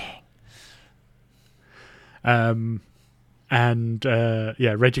remember. Rage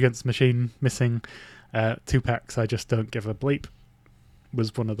Against the Machine missing. Tupac's I Just Don't Give a Bleep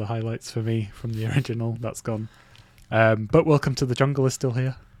was one of the highlights for me from the original. That's gone. But Welcome to the Jungle is still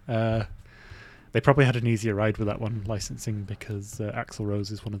here. They probably had an easier ride with that one licensing because Axl Rose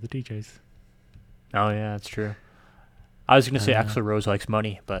is one of the DJs. Oh yeah, that's true. I was going to say Axl Rose likes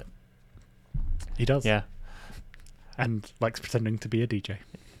money, but he does. Yeah, and likes pretending to be a DJ.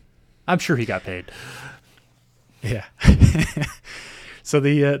 I'm sure he got paid. Yeah. So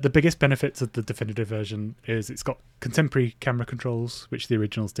the biggest benefits of the definitive version is it's got contemporary camera controls, which the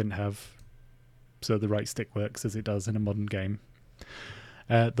originals didn't have. So the right stick works as it does in a modern game.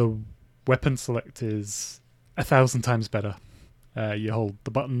 The weapon select is 1,000 times better. You hold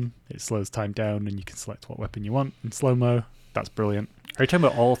the button, it slows time down, and you can select what weapon you want in slow-mo. That's brilliant. Are you talking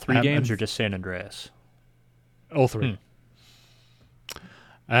about all three games or just San Andreas? All three.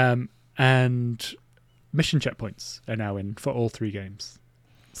 And mission checkpoints are now in for all three games.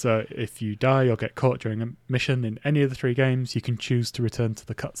 So if you die or get caught during a mission in any of the three games, you can choose to return to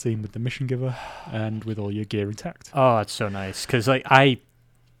the cutscene with the mission giver and with all your gear intact. Oh, that's so nice. Because that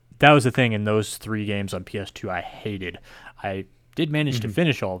was the thing in those three games on PS2 I hated. I did manage to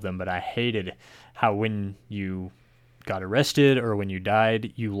finish all of them, but I hated how when you got arrested or when you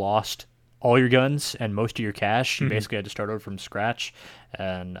died, you lost all your guns and most of your cash. You basically had to start over from scratch.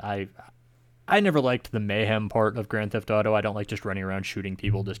 And I never liked the mayhem part of Grand Theft Auto. I don't like just running around shooting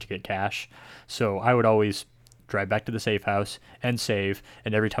people just to get cash. So I would always drive back to the safe house and save.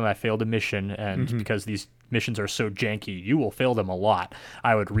 And every time I failed a mission, and because these missions are so janky, you will fail them a lot,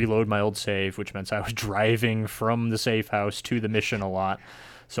 I would reload my old save, which meant I was driving from the safe house to the mission a lot.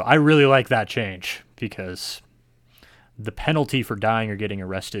 So I really like that change because the penalty for dying or getting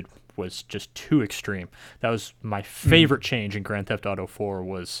arrested was just too extreme. That was my favorite change in Grand Theft Auto 4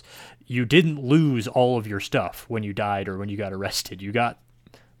 was you didn't lose all of your stuff when you died or when you got arrested. You got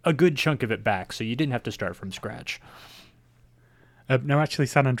a good chunk of it back, so you didn't have to start from scratch. No, actually,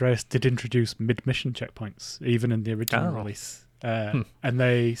 San Andreas did introduce mid-mission checkpoints, even in the original release. And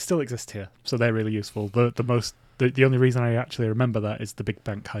they still exist here, so they're really useful. The only reason I actually remember that is the big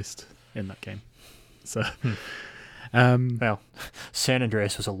bank heist in that game. So... well, San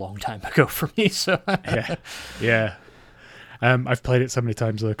Andreas was a long time ago for me, so yeah. I've played it so many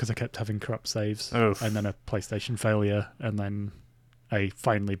times though because I kept having corrupt saves and then a PlayStation failure, and then I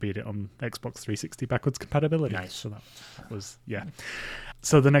finally beat it on Xbox 360 backwards compatibility. Nice. So that was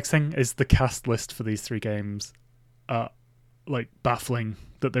So the next thing is the cast list for these three games. Like baffling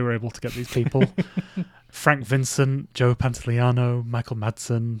that they were able to get these people. Frank Vincent, Joe Pantoliano, Michael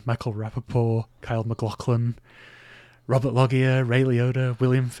Madsen, Michael Rappaport, Kyle MacLachlan, Robert Loggia, Ray Liotta,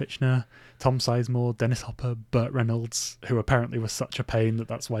 William Fichtner, Tom Sizemore, Dennis Hopper, Burt Reynolds, who apparently was such a pain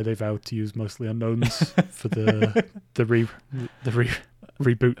that's why they vowed to use mostly unknowns for the reboots,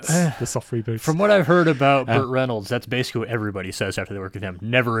 the soft reboots. From what I've heard about Burt Reynolds, that's basically what everybody says after they work with him.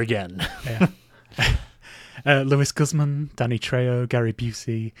 Never again. Louis Guzman, Danny Trejo, Gary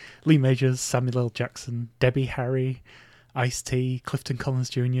Busey, Lee Majors, Samuel L. Jackson, Debbie Harry, Ice-T, Clifton Collins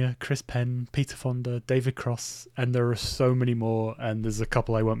Jr., Chris Penn, Peter Fonda, David Cross, and there are so many more, and there's a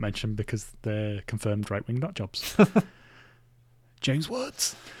couple I won't mention because they're confirmed right-wing nut jobs. James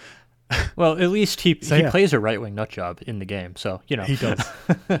Woods. Well, at least he So, yeah. plays a right-wing nutjob in the game, so, you know. He does.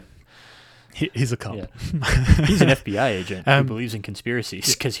 He's a cop. Yeah. He's an FBI agent who believes in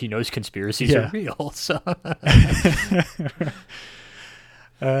conspiracies because he knows conspiracies are real. So,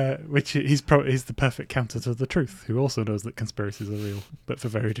 which he's the perfect counter to the Truth, who also knows that conspiracies are real, but for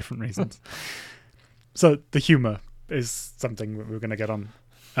very different reasons. So the humor is something that we're going to get on.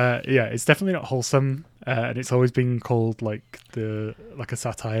 It's definitely not wholesome, and it's always been called like a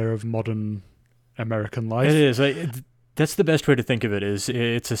satire of modern American life. it is. That's the best way to think of it. Is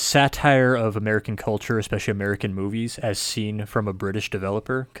it's a satire of American culture, especially American movies, as seen from a British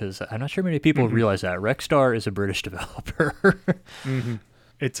developer. Because I'm not sure many people realize that Rockstar is a British developer. Mm-hmm.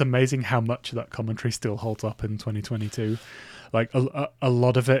 It's amazing how much of that commentary still holds up in 2022. Like a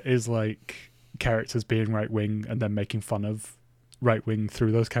lot of it is like characters being right wing and then making fun of right wing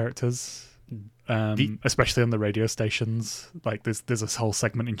through those characters. Especially on the radio stations. Like there's this whole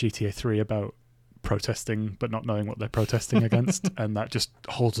segment in GTA 3 about protesting but not knowing what they're protesting against, and that just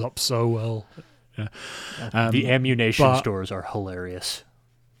holds up so well. Yeah. The ammunition stores are hilarious.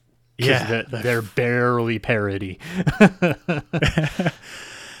 Yeah, they're barely parody.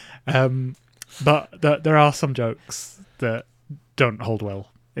 But there are some jokes that don't hold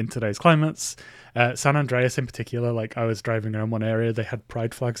well in today's climates. San Andreas in particular, like I was driving around one area, they had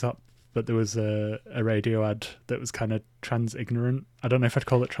pride flags up, but there was a radio ad that was kind of trans-ignorant. I don't know if I'd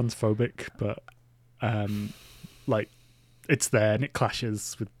call it transphobic, but like it's there and it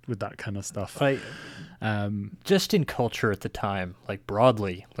clashes with that kind of stuff. Like, just in culture at the time, like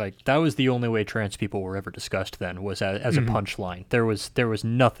broadly, like that was the only way trans people were ever discussed then, was as a punchline. There was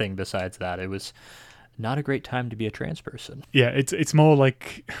nothing besides that. It was not a great time to be a trans person. Yeah, it's more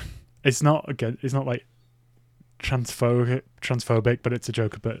like it's not like transphobic, but it's a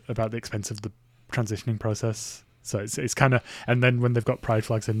joke about the expense of the transitioning process. So it's kind of, and then when they've got pride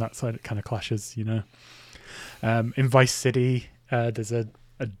flags in that side, it kind of clashes, you know. In Vice City, there's a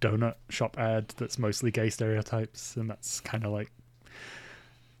donut shop ad that's mostly gay stereotypes, and that's kind of like,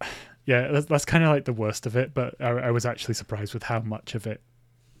 yeah, that's kind of like the worst of it. But I was actually surprised with how much of it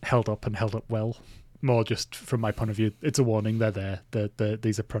held up well. More just from my point of view, it's a warning. They're there.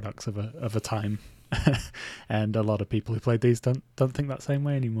 These are products of a time, and a lot of people who played these don't think that same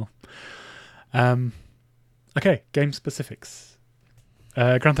way anymore. Okay, game specifics.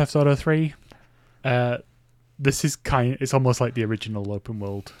 Grand Theft Auto 3. This is it's almost like the original open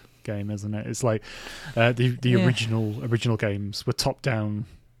world game, isn't it? It's like the original games were top-down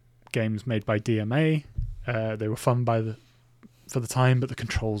games made by DMA. They were fun for the time, but the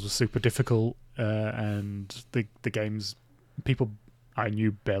controls were super difficult, and the games, people I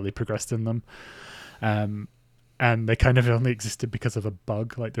knew barely progressed in them. And they kind of only existed because of a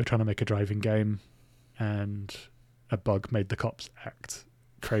bug. Like they were trying to make a driving game, and a bug made the cops act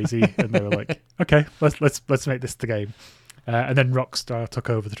crazy, and they were like, "Okay, let's make this the game." And then Rockstar took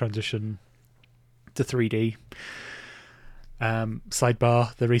over the transition to 3D.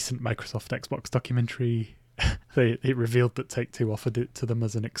 Sidebar: the recent Microsoft Xbox documentary, it revealed that Take-Two offered it to them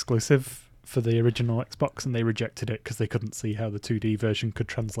as an exclusive for the original Xbox, and they rejected it because they couldn't see how the 2D version could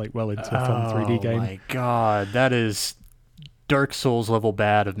translate well into a fun 3D game. Oh my god, that is Dark Souls level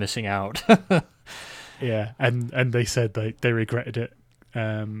bad of missing out. Yeah, and they said they regretted it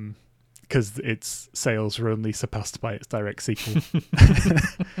because its sales were only surpassed by its direct sequel.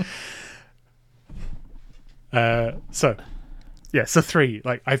 So 3.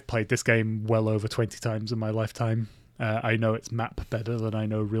 Like I've played this game well over 20 times in my lifetime. I know its map better than I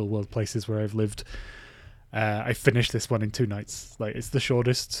know real world places where I've lived. I finished this one in 2 nights. Like it's the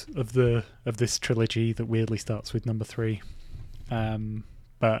shortest of this trilogy that weirdly starts with number 3.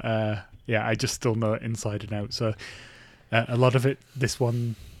 Yeah, I just still know it inside and out. So a lot of it, this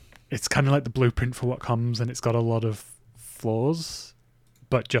one, it's kind of like the blueprint for what comes, and it's got a lot of flaws.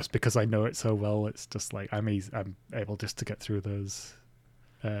 But just because I know it so well, it's just like I'm able just to get through those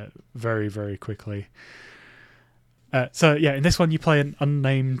very, very quickly. In this one you play an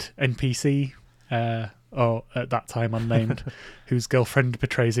unnamed NPC, or at that time unnamed, whose girlfriend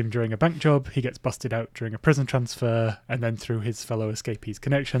betrays him during a bank job. He gets busted out during a prison transfer, and then through his fellow escapees'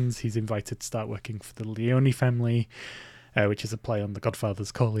 connections, he's invited to start working for the Leone family, which is a play on the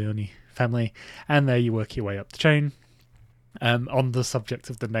Godfather's Corleone family, and there you work your way up the chain. On the subject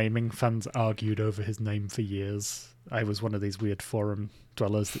of the naming, fans argued over his name for years. I was one of these weird forum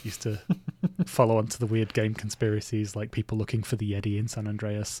dwellers that used to follow onto the weird game conspiracies, like people looking for the Yeti in San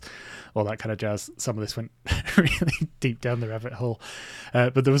Andreas, all that kind of jazz. Some of this went really deep down the rabbit hole.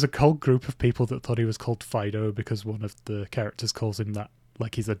 But there was a whole group of people that thought he was called Fido because one of the characters calls him that,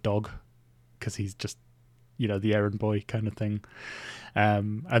 like he's a dog, because he's just, the errand boy kind of thing.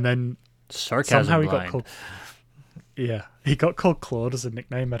 And then Sarcasm somehow he blind. got called. Yeah, he got called Claude as a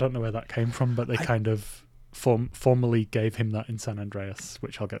nickname. I don't know where that came from, but they kind of formally gave him that in San Andreas,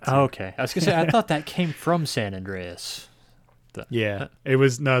 which I'll get to. Oh, okay, I was gonna say I thought that came from San Andreas. Yeah, it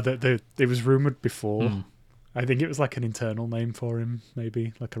was it was rumored before. Hmm. I think it was like an internal name for him,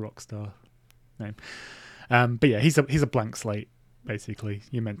 maybe like a rock star name. But yeah, he's a blank slate basically.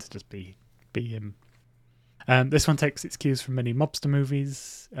 You're meant to just be him. This one takes its cues from many mobster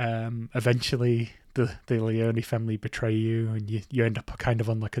movies. Eventually, the Leone family betray you, and you end up kind of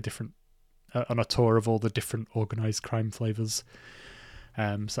on like a different on a tour of all the different organized crime flavors,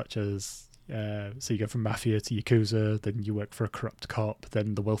 such as. So you go from mafia to yakuza, then you work for a corrupt cop,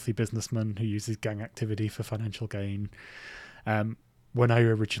 then the wealthy businessman who uses gang activity for financial gain. When I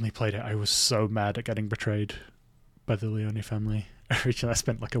originally played it, I was so mad at getting betrayed by the Leone family. Originally, I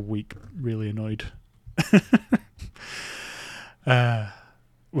spent like a week really annoyed.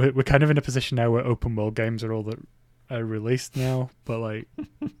 We're kind of in a position now where open world games are all that are released now, but like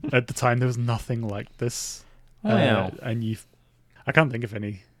at the time there was nothing like this. Wow. And I can't think of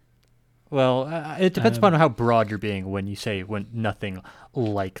any. Well, it depends upon how broad you're being when you say when nothing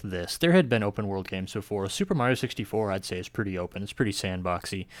like this. There had been open world games before. Super Mario 64, I'd say, is pretty open. It's pretty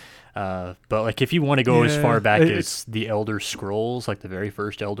sandboxy. But like if you want to go as far back as the Elder Scrolls, like the very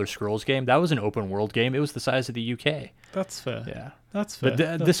first Elder Scrolls game, that was an open world game. It was the size of the UK. That's fair. Yeah. That's fair.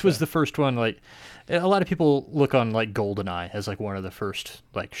 But this was the first one. Like a lot of people look on like GoldenEye as like one of the first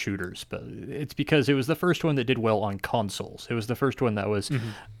like shooters, but it's because it was the first one that did well on consoles. It was the first one that was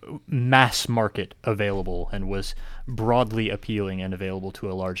mass market available and was broadly appealing and available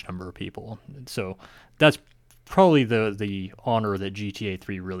to a large number of people. So that's probably the honor that GTA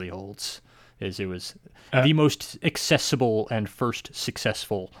 3 really holds. Is it was the most accessible and first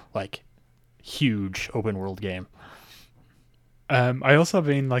successful like huge open world game. I also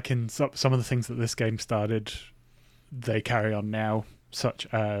mean, like in some of the things that this game started, they carry on now, such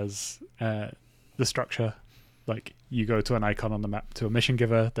as the structure. Like you go to an icon on the map to a mission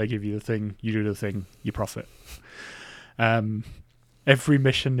giver, they give you the thing, you do the thing, you profit. Every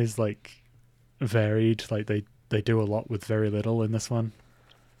mission is like varied. Like they do a lot with very little in this one.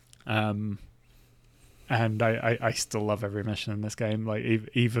 And I still love every mission in this game. Like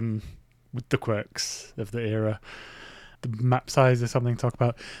even with the quirks of the era. The map size is something to talk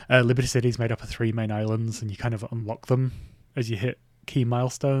about. Liberty City is made up of 3 main islands, and you kind of unlock them as you hit key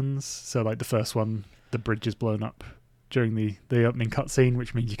milestones. So, like the first one, the bridge is blown up during the opening cutscene,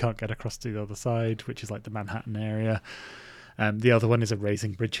 which means you can't get across to the other side, which is like the Manhattan area. The other one is a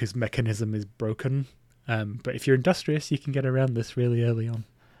raising bridge whose mechanism is broken. But if you're industrious, you can get around this really early on.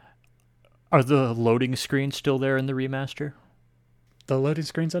 Are the loading screens still there in the remaster? The loading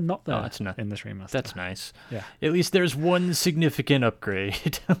screens are not there in this remaster. That's nice. Yeah. At least there's one significant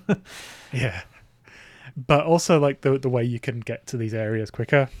upgrade. Yeah. But also, like, the way you can get to these areas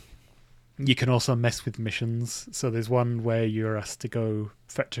quicker, you can also mess with missions. So there's one where you're asked to go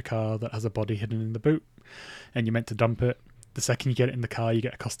fetch a car that has a body hidden in the boot, and you're meant to dump it. The second you get it in the car, you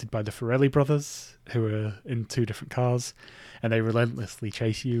get accosted by the Ferrelli brothers, who are in 2 different cars, and they relentlessly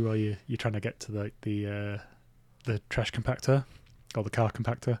chase you while you're trying to get to the trash compactor. Or the car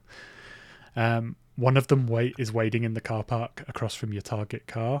compactor. One of them is waiting in the car park across from your target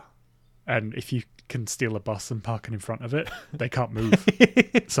car, and if you can steal a bus and park it in front of it, they can't move.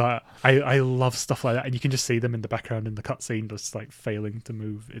 So I love stuff like that, and you can just see them in the background in the cutscene, just like failing to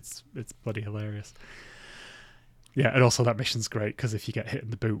move. It's bloody hilarious. Yeah, and also that mission's great because if you get hit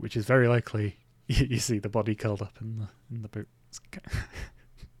in the boot, which is very likely, you see the body curled up in the boot.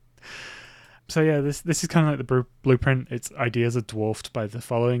 So yeah, this is kind of like the blueprint. Its ideas are dwarfed by the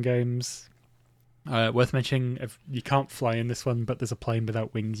following games. Worth mentioning, if you can't fly in this one, but there's a plane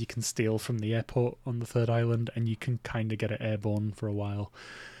without wings you can steal from the airport on the 3rd island, and you can kind of get it airborne for a while.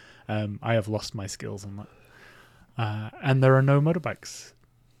 I have lost my skills on that. And there are no motorbikes,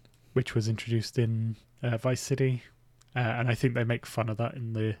 which was introduced in Vice City. And I think they make fun of that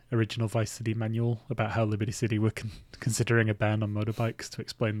in the original Vice City manual about how Liberty City were considering a ban on motorbikes to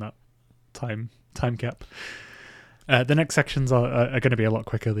explain that time gap. The next sections are going to be a lot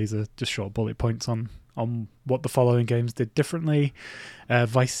quicker. These are just short bullet points on what the following games did differently.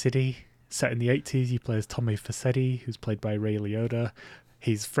 Vice City, set in the 80s, you play as Tommy Vercetti, who's played by Ray Liotta.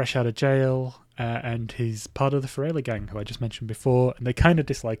 He's fresh out of jail, and he's part of the Ferrelli gang, who I just mentioned before, and they kind of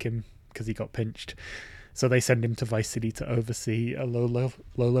dislike him because he got pinched. So they send him to Vice City to oversee a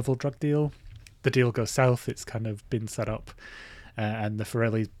low-level drug deal. The deal goes south. It's kind of been set up. And the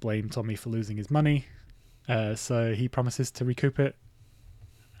Ferrellis blame Tommy for losing his money. So he promises to recoup it.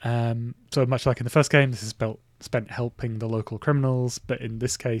 So much like in the first game, this is spent helping the local criminals, but in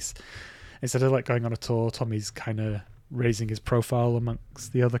this case, instead of like going on a tour, Tommy's kind of raising his profile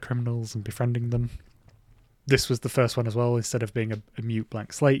amongst the other criminals and befriending them. This was the first one as well. Instead of being a mute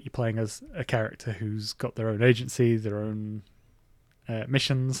blank slate, you're playing as a character who's got their own agency, their own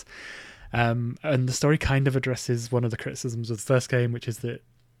missions. And the story kind of addresses one of the criticisms of the first game, which is that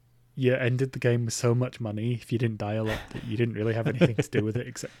you ended the game with so much money if you didn't die a lot that you didn't really have anything to do with it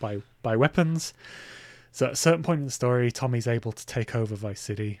except buy weapons. So at a certain point in the story, Tommy's able to take over Vice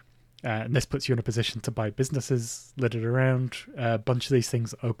City. And this puts you in a position to buy businesses littered around. A bunch of these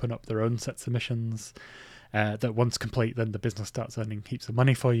things open up their own sets of missions that once complete, then the business starts earning heaps of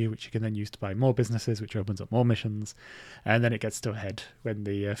money for you, which you can then use to buy more businesses, which opens up more missions. And then it gets to a head when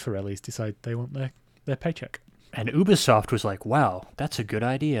the Forellis decide they want their paycheck. And Ubisoft was like, wow, that's a good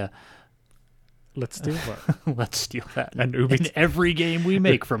idea. Let's steal that. Let's steal that. And in every game we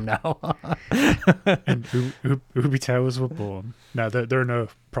make from now on. And Ubi Towers were born. No, there are no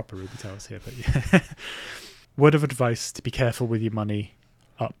proper Ubi Towers here, but yeah. Word of advice to be careful with your money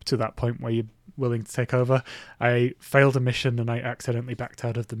up to that point where you're willing to take over. I failed a mission and I accidentally backed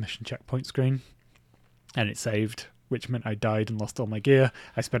out of the mission checkpoint screen. And it saved, which meant I died and lost all my gear.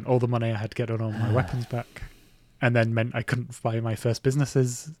 I spent all the money I had to get on all my weapons back. And then meant I couldn't buy my first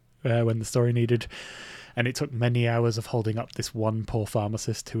businesses when the story needed. And it took many hours of holding up this one poor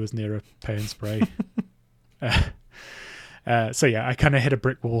pharmacist who was near a pay and spray. So yeah, I kind of hit a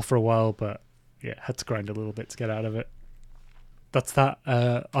brick wall for a while, but yeah, had to grind a little bit to get out of it. That's that.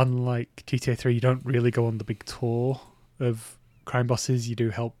 Unlike GTA 3, you don't really go on the big tour of crime bosses. You do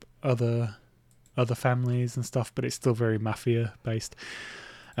help other families and stuff, but it's still very mafia based.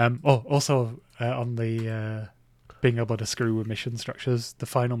 Also on the being able to screw with mission structures, the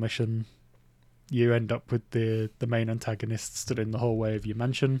final mission, you end up with the main antagonist stood in the hallway of your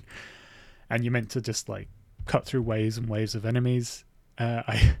mansion, and you're meant to just like cut through waves and waves of enemies.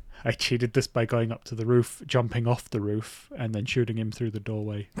 I cheated this by going up to the roof, jumping off the roof, and then shooting him through the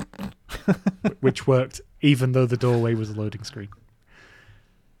doorway, which worked even though the doorway was a loading screen.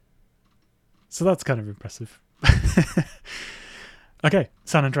 So that's kind of impressive. Okay,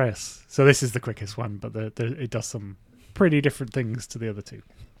 San Andreas. So this is the quickest one, but it does some pretty different things to the other two.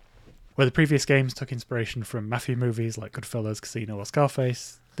 Where the previous games took inspiration from mafia movies like Goodfellas, Casino, or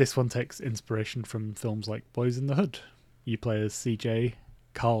Scarface, this one takes inspiration from films like Boys in the Hood. You play as CJ,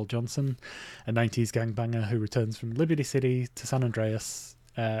 Carl Johnson, a 90s gangbanger who returns from Liberty City to San Andreas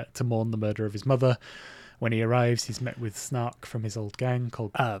to mourn the murder of his mother. When he arrives, he's met with Snark from his old gang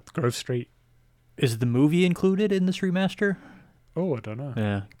called Grove Street. Is the movie included in this remaster? Oh, I don't know.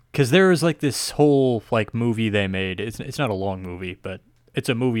 Yeah, because there was like this whole like movie they made. It's not a long movie, but it's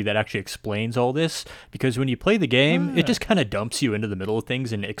a movie that actually explains all this. Because when you play the game, it just kind of dumps you into the middle of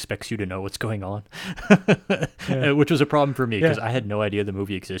things and expects you to know what's going on, which was a problem for me because I had no idea the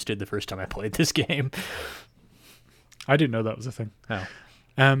movie existed the first time I played this game. I didn't know that was a thing. Oh.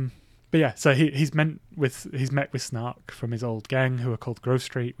 But yeah, so he's met with Snark from his old gang who are called Grove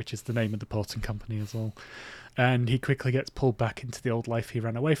Street, which is the name of the porting company as well. And he quickly gets pulled back into the old life he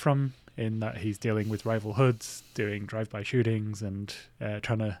ran away from, in that he's dealing with rival hoods, doing drive-by shootings, and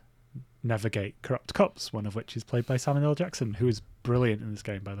trying to navigate corrupt cops, one of which is played by Samuel L. Jackson, who is brilliant in this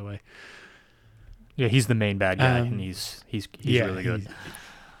game, by the way. Yeah, he's the main bad guy, and he's really good.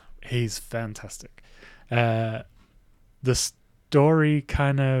 He's fantastic. The story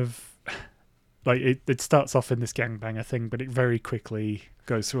kind of... like it starts off in this gangbanger thing, but it very quickly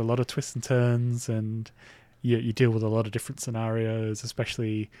goes through a lot of twists and turns, and you deal with a lot of different scenarios,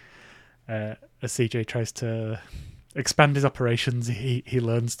 especially as CJ tries to expand his operations. He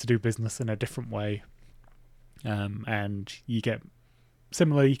learns to do business in a different way, and you get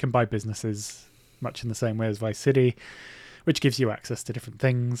similar. You can buy businesses much in the same way as Vice City, which gives you access to different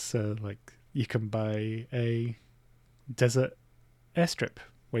things. So, like, you can buy a desert airstrip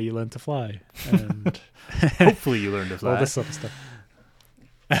where you learn to fly, and hopefully you learn to fly. All this sort of stuff.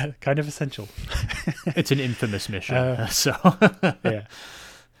 Kind of essential. It's an infamous mission. Yeah.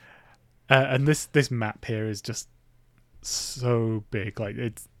 And this map here is just so big. Like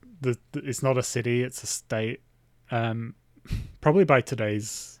it's not a city; it's a state. Probably by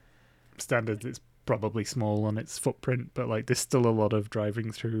today's standards, it's probably small on its footprint, but like there's still a lot of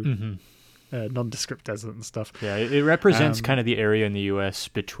driving through nondescript desert and stuff. Yeah, it represents kind of the area in the U.S.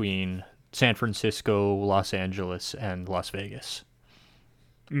 between San Francisco, Los Angeles, and Las Vegas.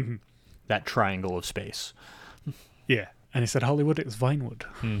 Mm-hmm. That triangle of space. Yeah, and he said Hollywood, it was Vinewood.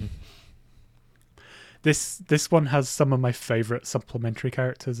 Mm. This one has some of my favourite supplementary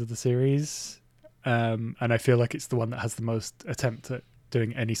characters of the series, and I feel like it's the one that has the most attempt at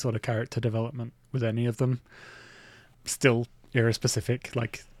doing any sort of character development with any of them. Still era specific,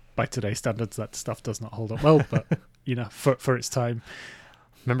 like by today's standards, that stuff does not hold up well, but for its time.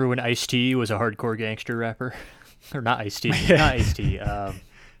 Remember when Ice-T was a hardcore gangster rapper? Or not Ice-T, Yeah. not Ice-T.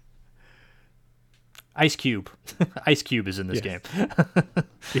 Ice Cube. Ice Cube is in this game.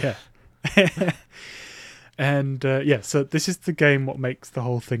 Yeah. And so this is the game what makes the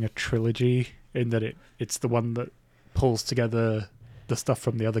whole thing a trilogy, in that it's the one that pulls together the stuff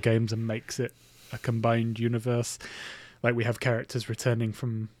from the other games and makes it a combined universe. Like, we have characters returning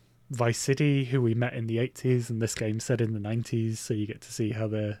from Vice City who we met in the 80s, and this game's set in the 90s, so you get to see how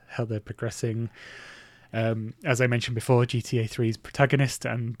they're progressing. As I mentioned before, GTA 3's protagonist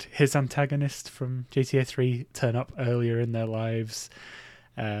and his antagonist from GTA 3 turn up earlier in their lives.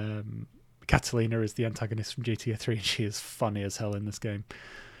 Catalina is the antagonist from GTA 3, and she is funny as hell in this game.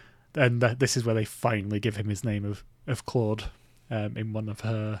 And this is where they finally give him his name of Claude, in one of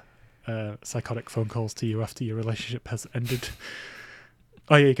her psychotic phone calls to you after your relationship has ended.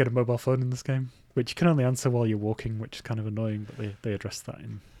 Oh yeah, you get a mobile phone in this game, which you can only answer while you're walking, which is kind of annoying, but they address that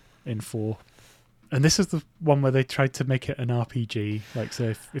in 4. And this is the one where they tried to make it an RPG. Like, so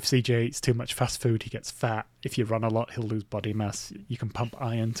if CJ eats too much fast food, he gets fat. If you run a lot, he'll lose body mass. You can pump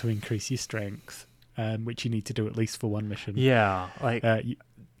iron to increase your strength, which you need to do at least for one mission. Yeah, like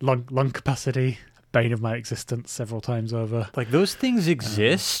Lung capacity, bane of my existence several times over. like those things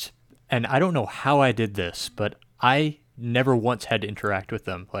exist, and I don't know how I did this, but I never once had to interact with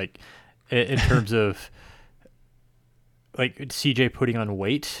them. Like, in terms of like CJ putting on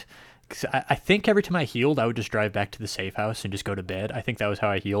weight. 'Cause I think every time I healed, I would just drive back to the safe house and just go to bed. I think that was how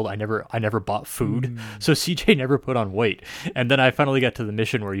I healed. I never bought food, so CJ never put on weight. And then I finally got to the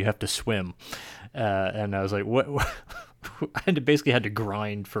mission where you have to swim, and I was like, what? I basically had to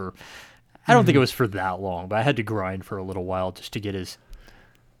grind for. I don't think it was for that long, but I had to grind for a little while just to get his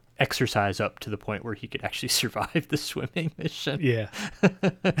exercise up to the point where he could actually survive the swimming mission. Yeah.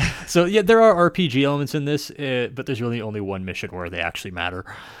 So yeah, there are RPG elements in this, but there's really only one mission where they actually matter.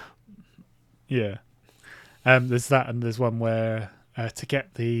 Yeah. There's that, and there's one where to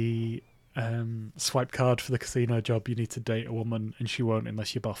get the swipe card for the casino job, you need to date a woman, and she won't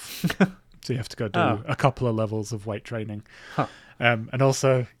unless you're buff. So you have to go do a couple of levels of weight training. Huh. And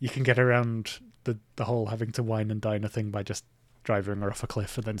also, you can get around the whole having to wine and dine a thing by just driving her off a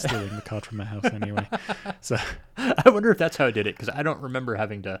cliff and then stealing the card from her house anyway. So I wonder if that's how I did it, because I don't remember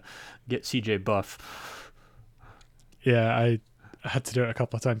having to get CJ buff. yeah, I had to do it a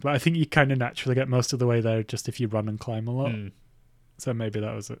couple of times, but I think you kind of naturally get most of the way there just if you run and climb a lot. So maybe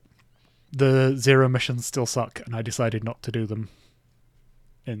that was it. The zero missions still suck, and I decided not to do them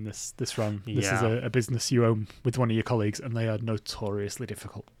in this run. This is a business you own with one of your colleagues, and they are notoriously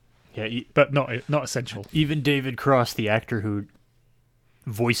difficult. Yeah, But not essential. even David Cross, the actor who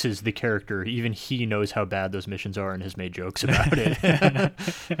voices the character, even he knows how bad those missions are and has made jokes about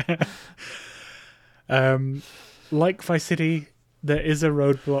it. Like Vice City, there is a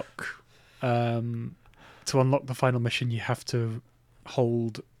roadblock. To unlock the final mission, you have to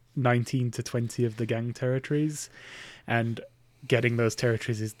hold 19 to 20 of the gang territories, and getting those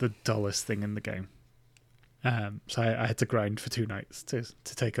territories is the dullest thing in the game. So I had to grind for 2 nights to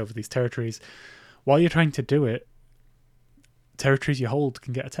take over these territories. While you're trying to do it, territories you hold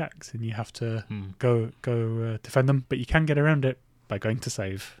can get attacked, and you have to go defend them. But you can get around it by going to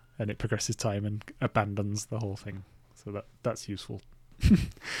save, and it progresses time and abandons the whole thing. So that's useful.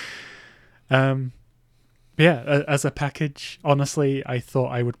 As a package, honestly, I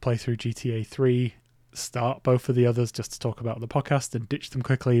thought I would play through GTA 3, start both of the others just to talk about the podcast, and ditch them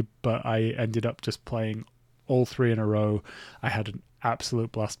quickly, but I ended up just playing all 3 in a row. I had an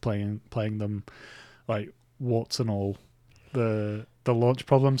absolute blast playing them, like warts and all. The launch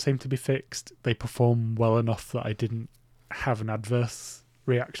problems seem to be fixed. They perform well enough that I didn't have an adverse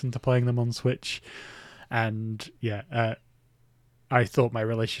reaction to playing them on Switch. And I thought my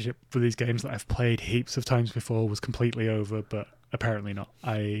relationship with these games that I've played heaps of times before was completely over, but apparently not.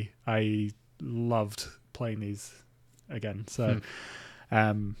 I loved playing these again. So,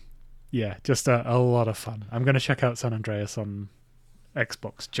 just a lot of fun. I'm going to check out San Andreas on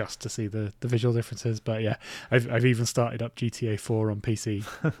Xbox just to see the visual differences. But yeah, I've even started up GTA 4 on PC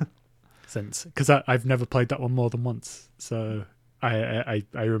since, because I've never played that one more than once. So I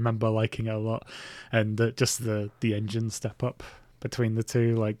remember liking it a lot, and just the engine step up between the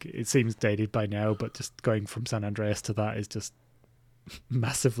two, like, it seems dated by now, but just going from San Andreas to that is just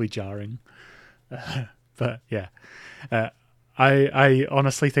massively jarring. But yeah, I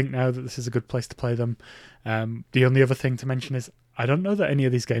honestly think now that this is a good place to play them. The only other thing to mention is I don't know that any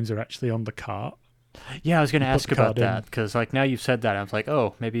of these games are actually on the cart. Yeah, I was going to put ask the about card in. that because like now you've said that, I was like,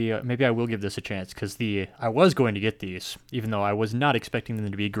 oh, maybe I will give this a chance because I was going to get these, even though I was not expecting them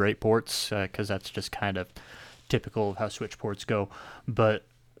to be great ports because that's just kind of typical of how Switch ports go. But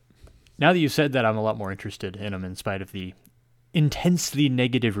now that you've said that, I'm a lot more interested in them in spite of the intensely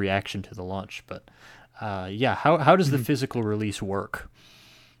negative reaction to the launch. But yeah, how does the physical release work?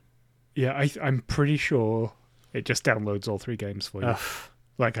 Yeah, I'm pretty sure it just downloads all 3 games for you. Ugh.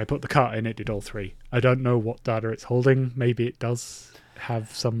 Like, I put the cart in, it did all 3. I don't know what data it's holding. Maybe it does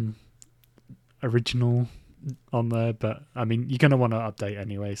have some original on there, but I mean, you're going to want to update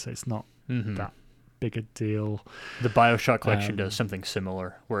anyway, so it's not that big a deal. The BioShock collection does something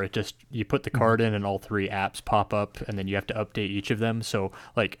similar, where it just, you put the card in and all 3 apps pop up, and then you have to update each of them. So,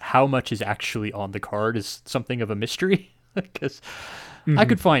 like, how much is actually on the card is something of a mystery, because I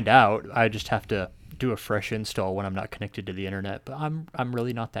could find out. I just have to do a fresh install when I'm not connected to the internet, but I'm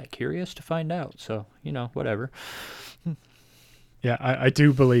really not that curious to find out. So, whatever. Yeah, I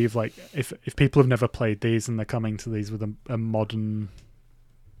do believe, like, if people have never played these and they're coming to these with a modern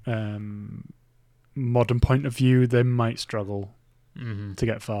point of view, they might struggle to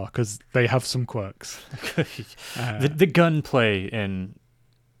get far because they have some quirks. The gunplay in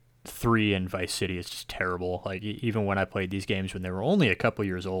 3 and Vice City is just terrible. Like, even when I played these games when they were only a couple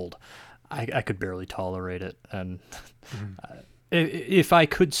years old, I could barely tolerate it. And if I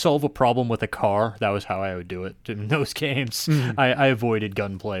could solve a problem with a car, that was how I would do it in those games. I avoided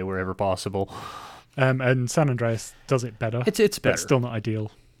gunplay wherever possible. And San Andreas does it better. It's but better. It's still not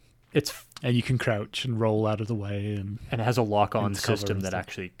ideal. It's And you can crouch and roll out of the way. And it has a lock-on into cover system and that stuff.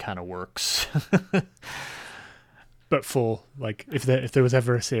 actually kind of works. But for, like, if there was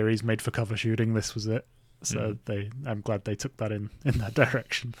ever a series made for cover shooting, this was it. So I'm glad they took that in that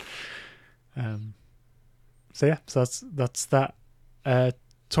direction. So yeah, so that's that.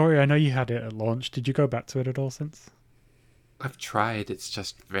 Tori, I know you had it at launch. Did you go back to it at all since? I've tried. It's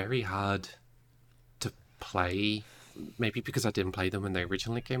just very hard to play. Maybe because I didn't play them when they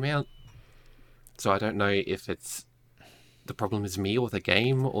originally came out. So I don't know if it's the problem is me or the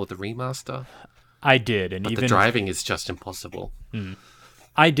game or the remaster. I did, and But even the driving is just impossible.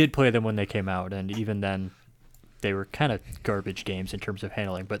 I did play them when they came out, and even then, they were kind of garbage games in terms of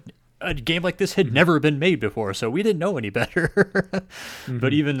handling. But a game like this had never been made before, so we didn't know any better.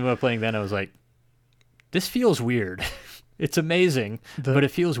 But even while playing then, I was like, this feels weird. It's amazing, but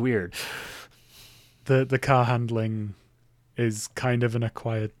it feels weird. The car handling is kind of an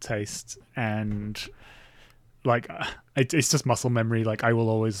acquired taste, and like it's just muscle memory. Like, I will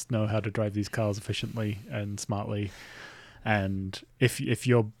always know how to drive these cars efficiently and smartly, and if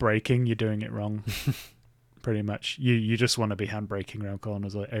you're braking, you're doing it wrong. Pretty much, you just want to be handbraking around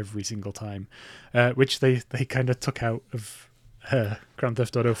corners every single time, which they kind of took out of Grand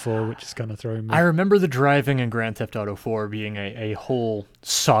Theft Auto 4, which is kind of throwing me. I remember the driving in Grand Theft Auto 4 being a whole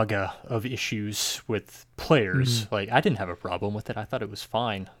saga of issues with players. Like, I didn't have a problem with it. I thought it was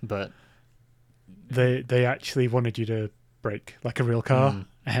fine, but They actually wanted you to brake like a real car,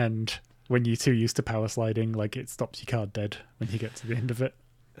 and when you too used to power sliding, like, it stops your car dead when you get to the end of it.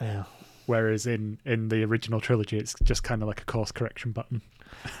 yeah. Whereas in the original trilogy, it's just kind of like a course correction button.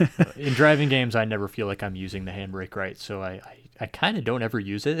 In driving games, I never feel like I'm using the handbrake right, so I kind of don't ever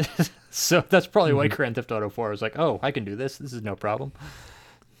use it. So that's probably why Grand Theft Auto 4 was like, oh, I can do this. This is no problem.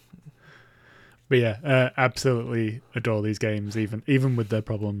 But yeah, absolutely adore these games, even with their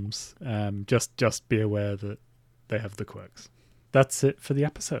problems. Just be aware that they have the quirks. That's it for the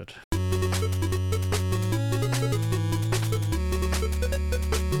episode.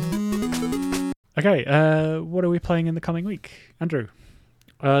 Okay, what are we playing in the coming week? Andrew?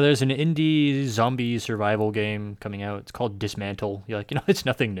 There's an indie zombie survival game coming out. It's called Dismantle. You're like, it's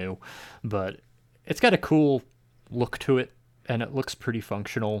nothing new, but it's got a cool look to it, and it looks pretty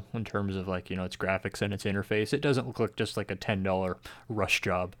functional in terms of, like, its graphics and its interface. It doesn't look like just like a $10 rush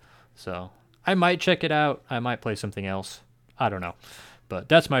job. So I might check it out. I might play something else. I don't know. But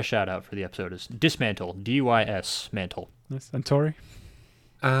that's my shout out for the episode is Dismantle. D-Y-S Mantle. Nice. And Tori?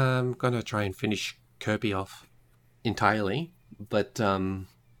 I'm gonna try and finish Kirby off entirely, but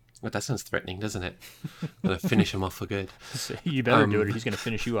that sounds threatening, doesn't it? I'm gonna finish him off for good. So you better do it, or he's going to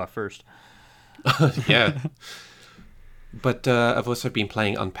finish you off first. Yeah. But I've also been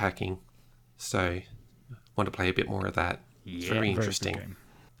playing Unpacking, so I want to play a bit more of that. It's Yeah, very Very good interesting. game.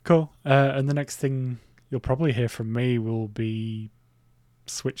 Cool. And the next thing you'll probably hear from me will be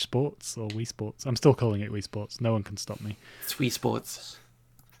Switch Sports or Wii Sports. I'm still calling it Wii Sports. No one can stop me. Sweet Sports.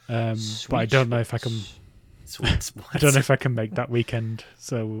 But I don't know if I can. Sweet Sports. I don't know if I can make that weekend,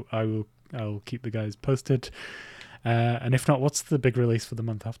 so I'll keep the guys posted. And if not, what's the big release for the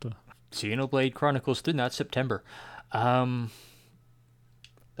month after? Xenoblade Chronicles 3, not September. That's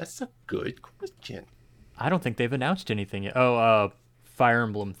a good question. I don't think they've announced anything yet. Oh, Fire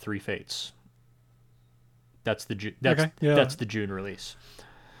Emblem Three Fates. That's the that's the June release.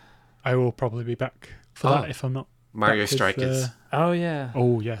 I will probably be back for that if I'm not. Mario Strikers. Oh yeah.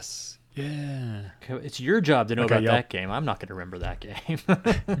 Oh yes. Yeah. It's your job to know about that game. I'm not going to remember that game.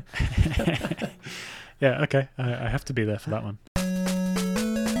 Yeah. Okay. I have to be there for that one.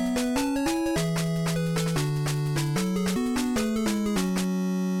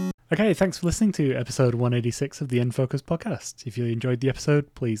 Okay, thanks for listening to episode 186 of the N-Focus podcast. If you enjoyed the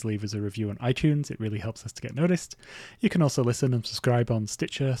episode, please leave us a review on iTunes. It really helps us to get noticed. You can also listen and subscribe on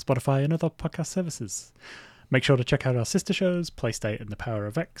Stitcher, Spotify, and other podcast services. Make sure to check out our sister shows, PlayState and The Power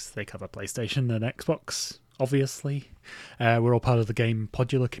of X. They cover PlayStation and Xbox, obviously. We're all part of the Game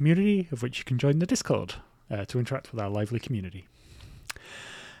Podular community, of which you can join the Discord to interact with our lively community.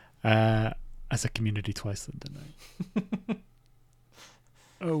 I said community twice then, didn't I?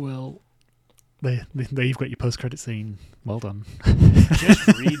 Oh, well. There you've got your post-credit scene. Well done. Just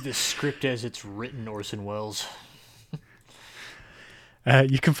read the script as it's written, Orson Welles.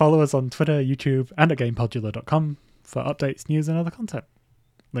 You can follow us on Twitter, YouTube, and at GamePodular.com for updates, news, and other content.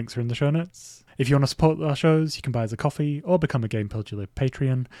 Links are in the show notes. If you want to support our shows, you can buy us a coffee or become a Game Podular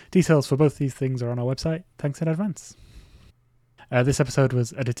Patreon. Details for both these things are on our website. Thanks in advance. This episode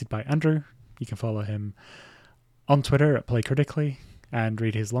was edited by Andrew. You can follow him on Twitter at PlayCritically and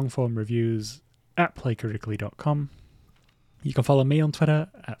read his long-form reviews at playcritically.com. You can follow me on Twitter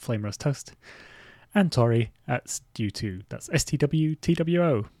at FlameRoastToast and Tori at Stew2. That's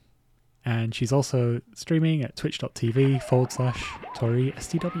STWTWO. And she's also streaming at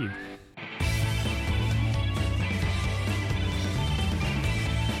twitch.tv/ToriSTW.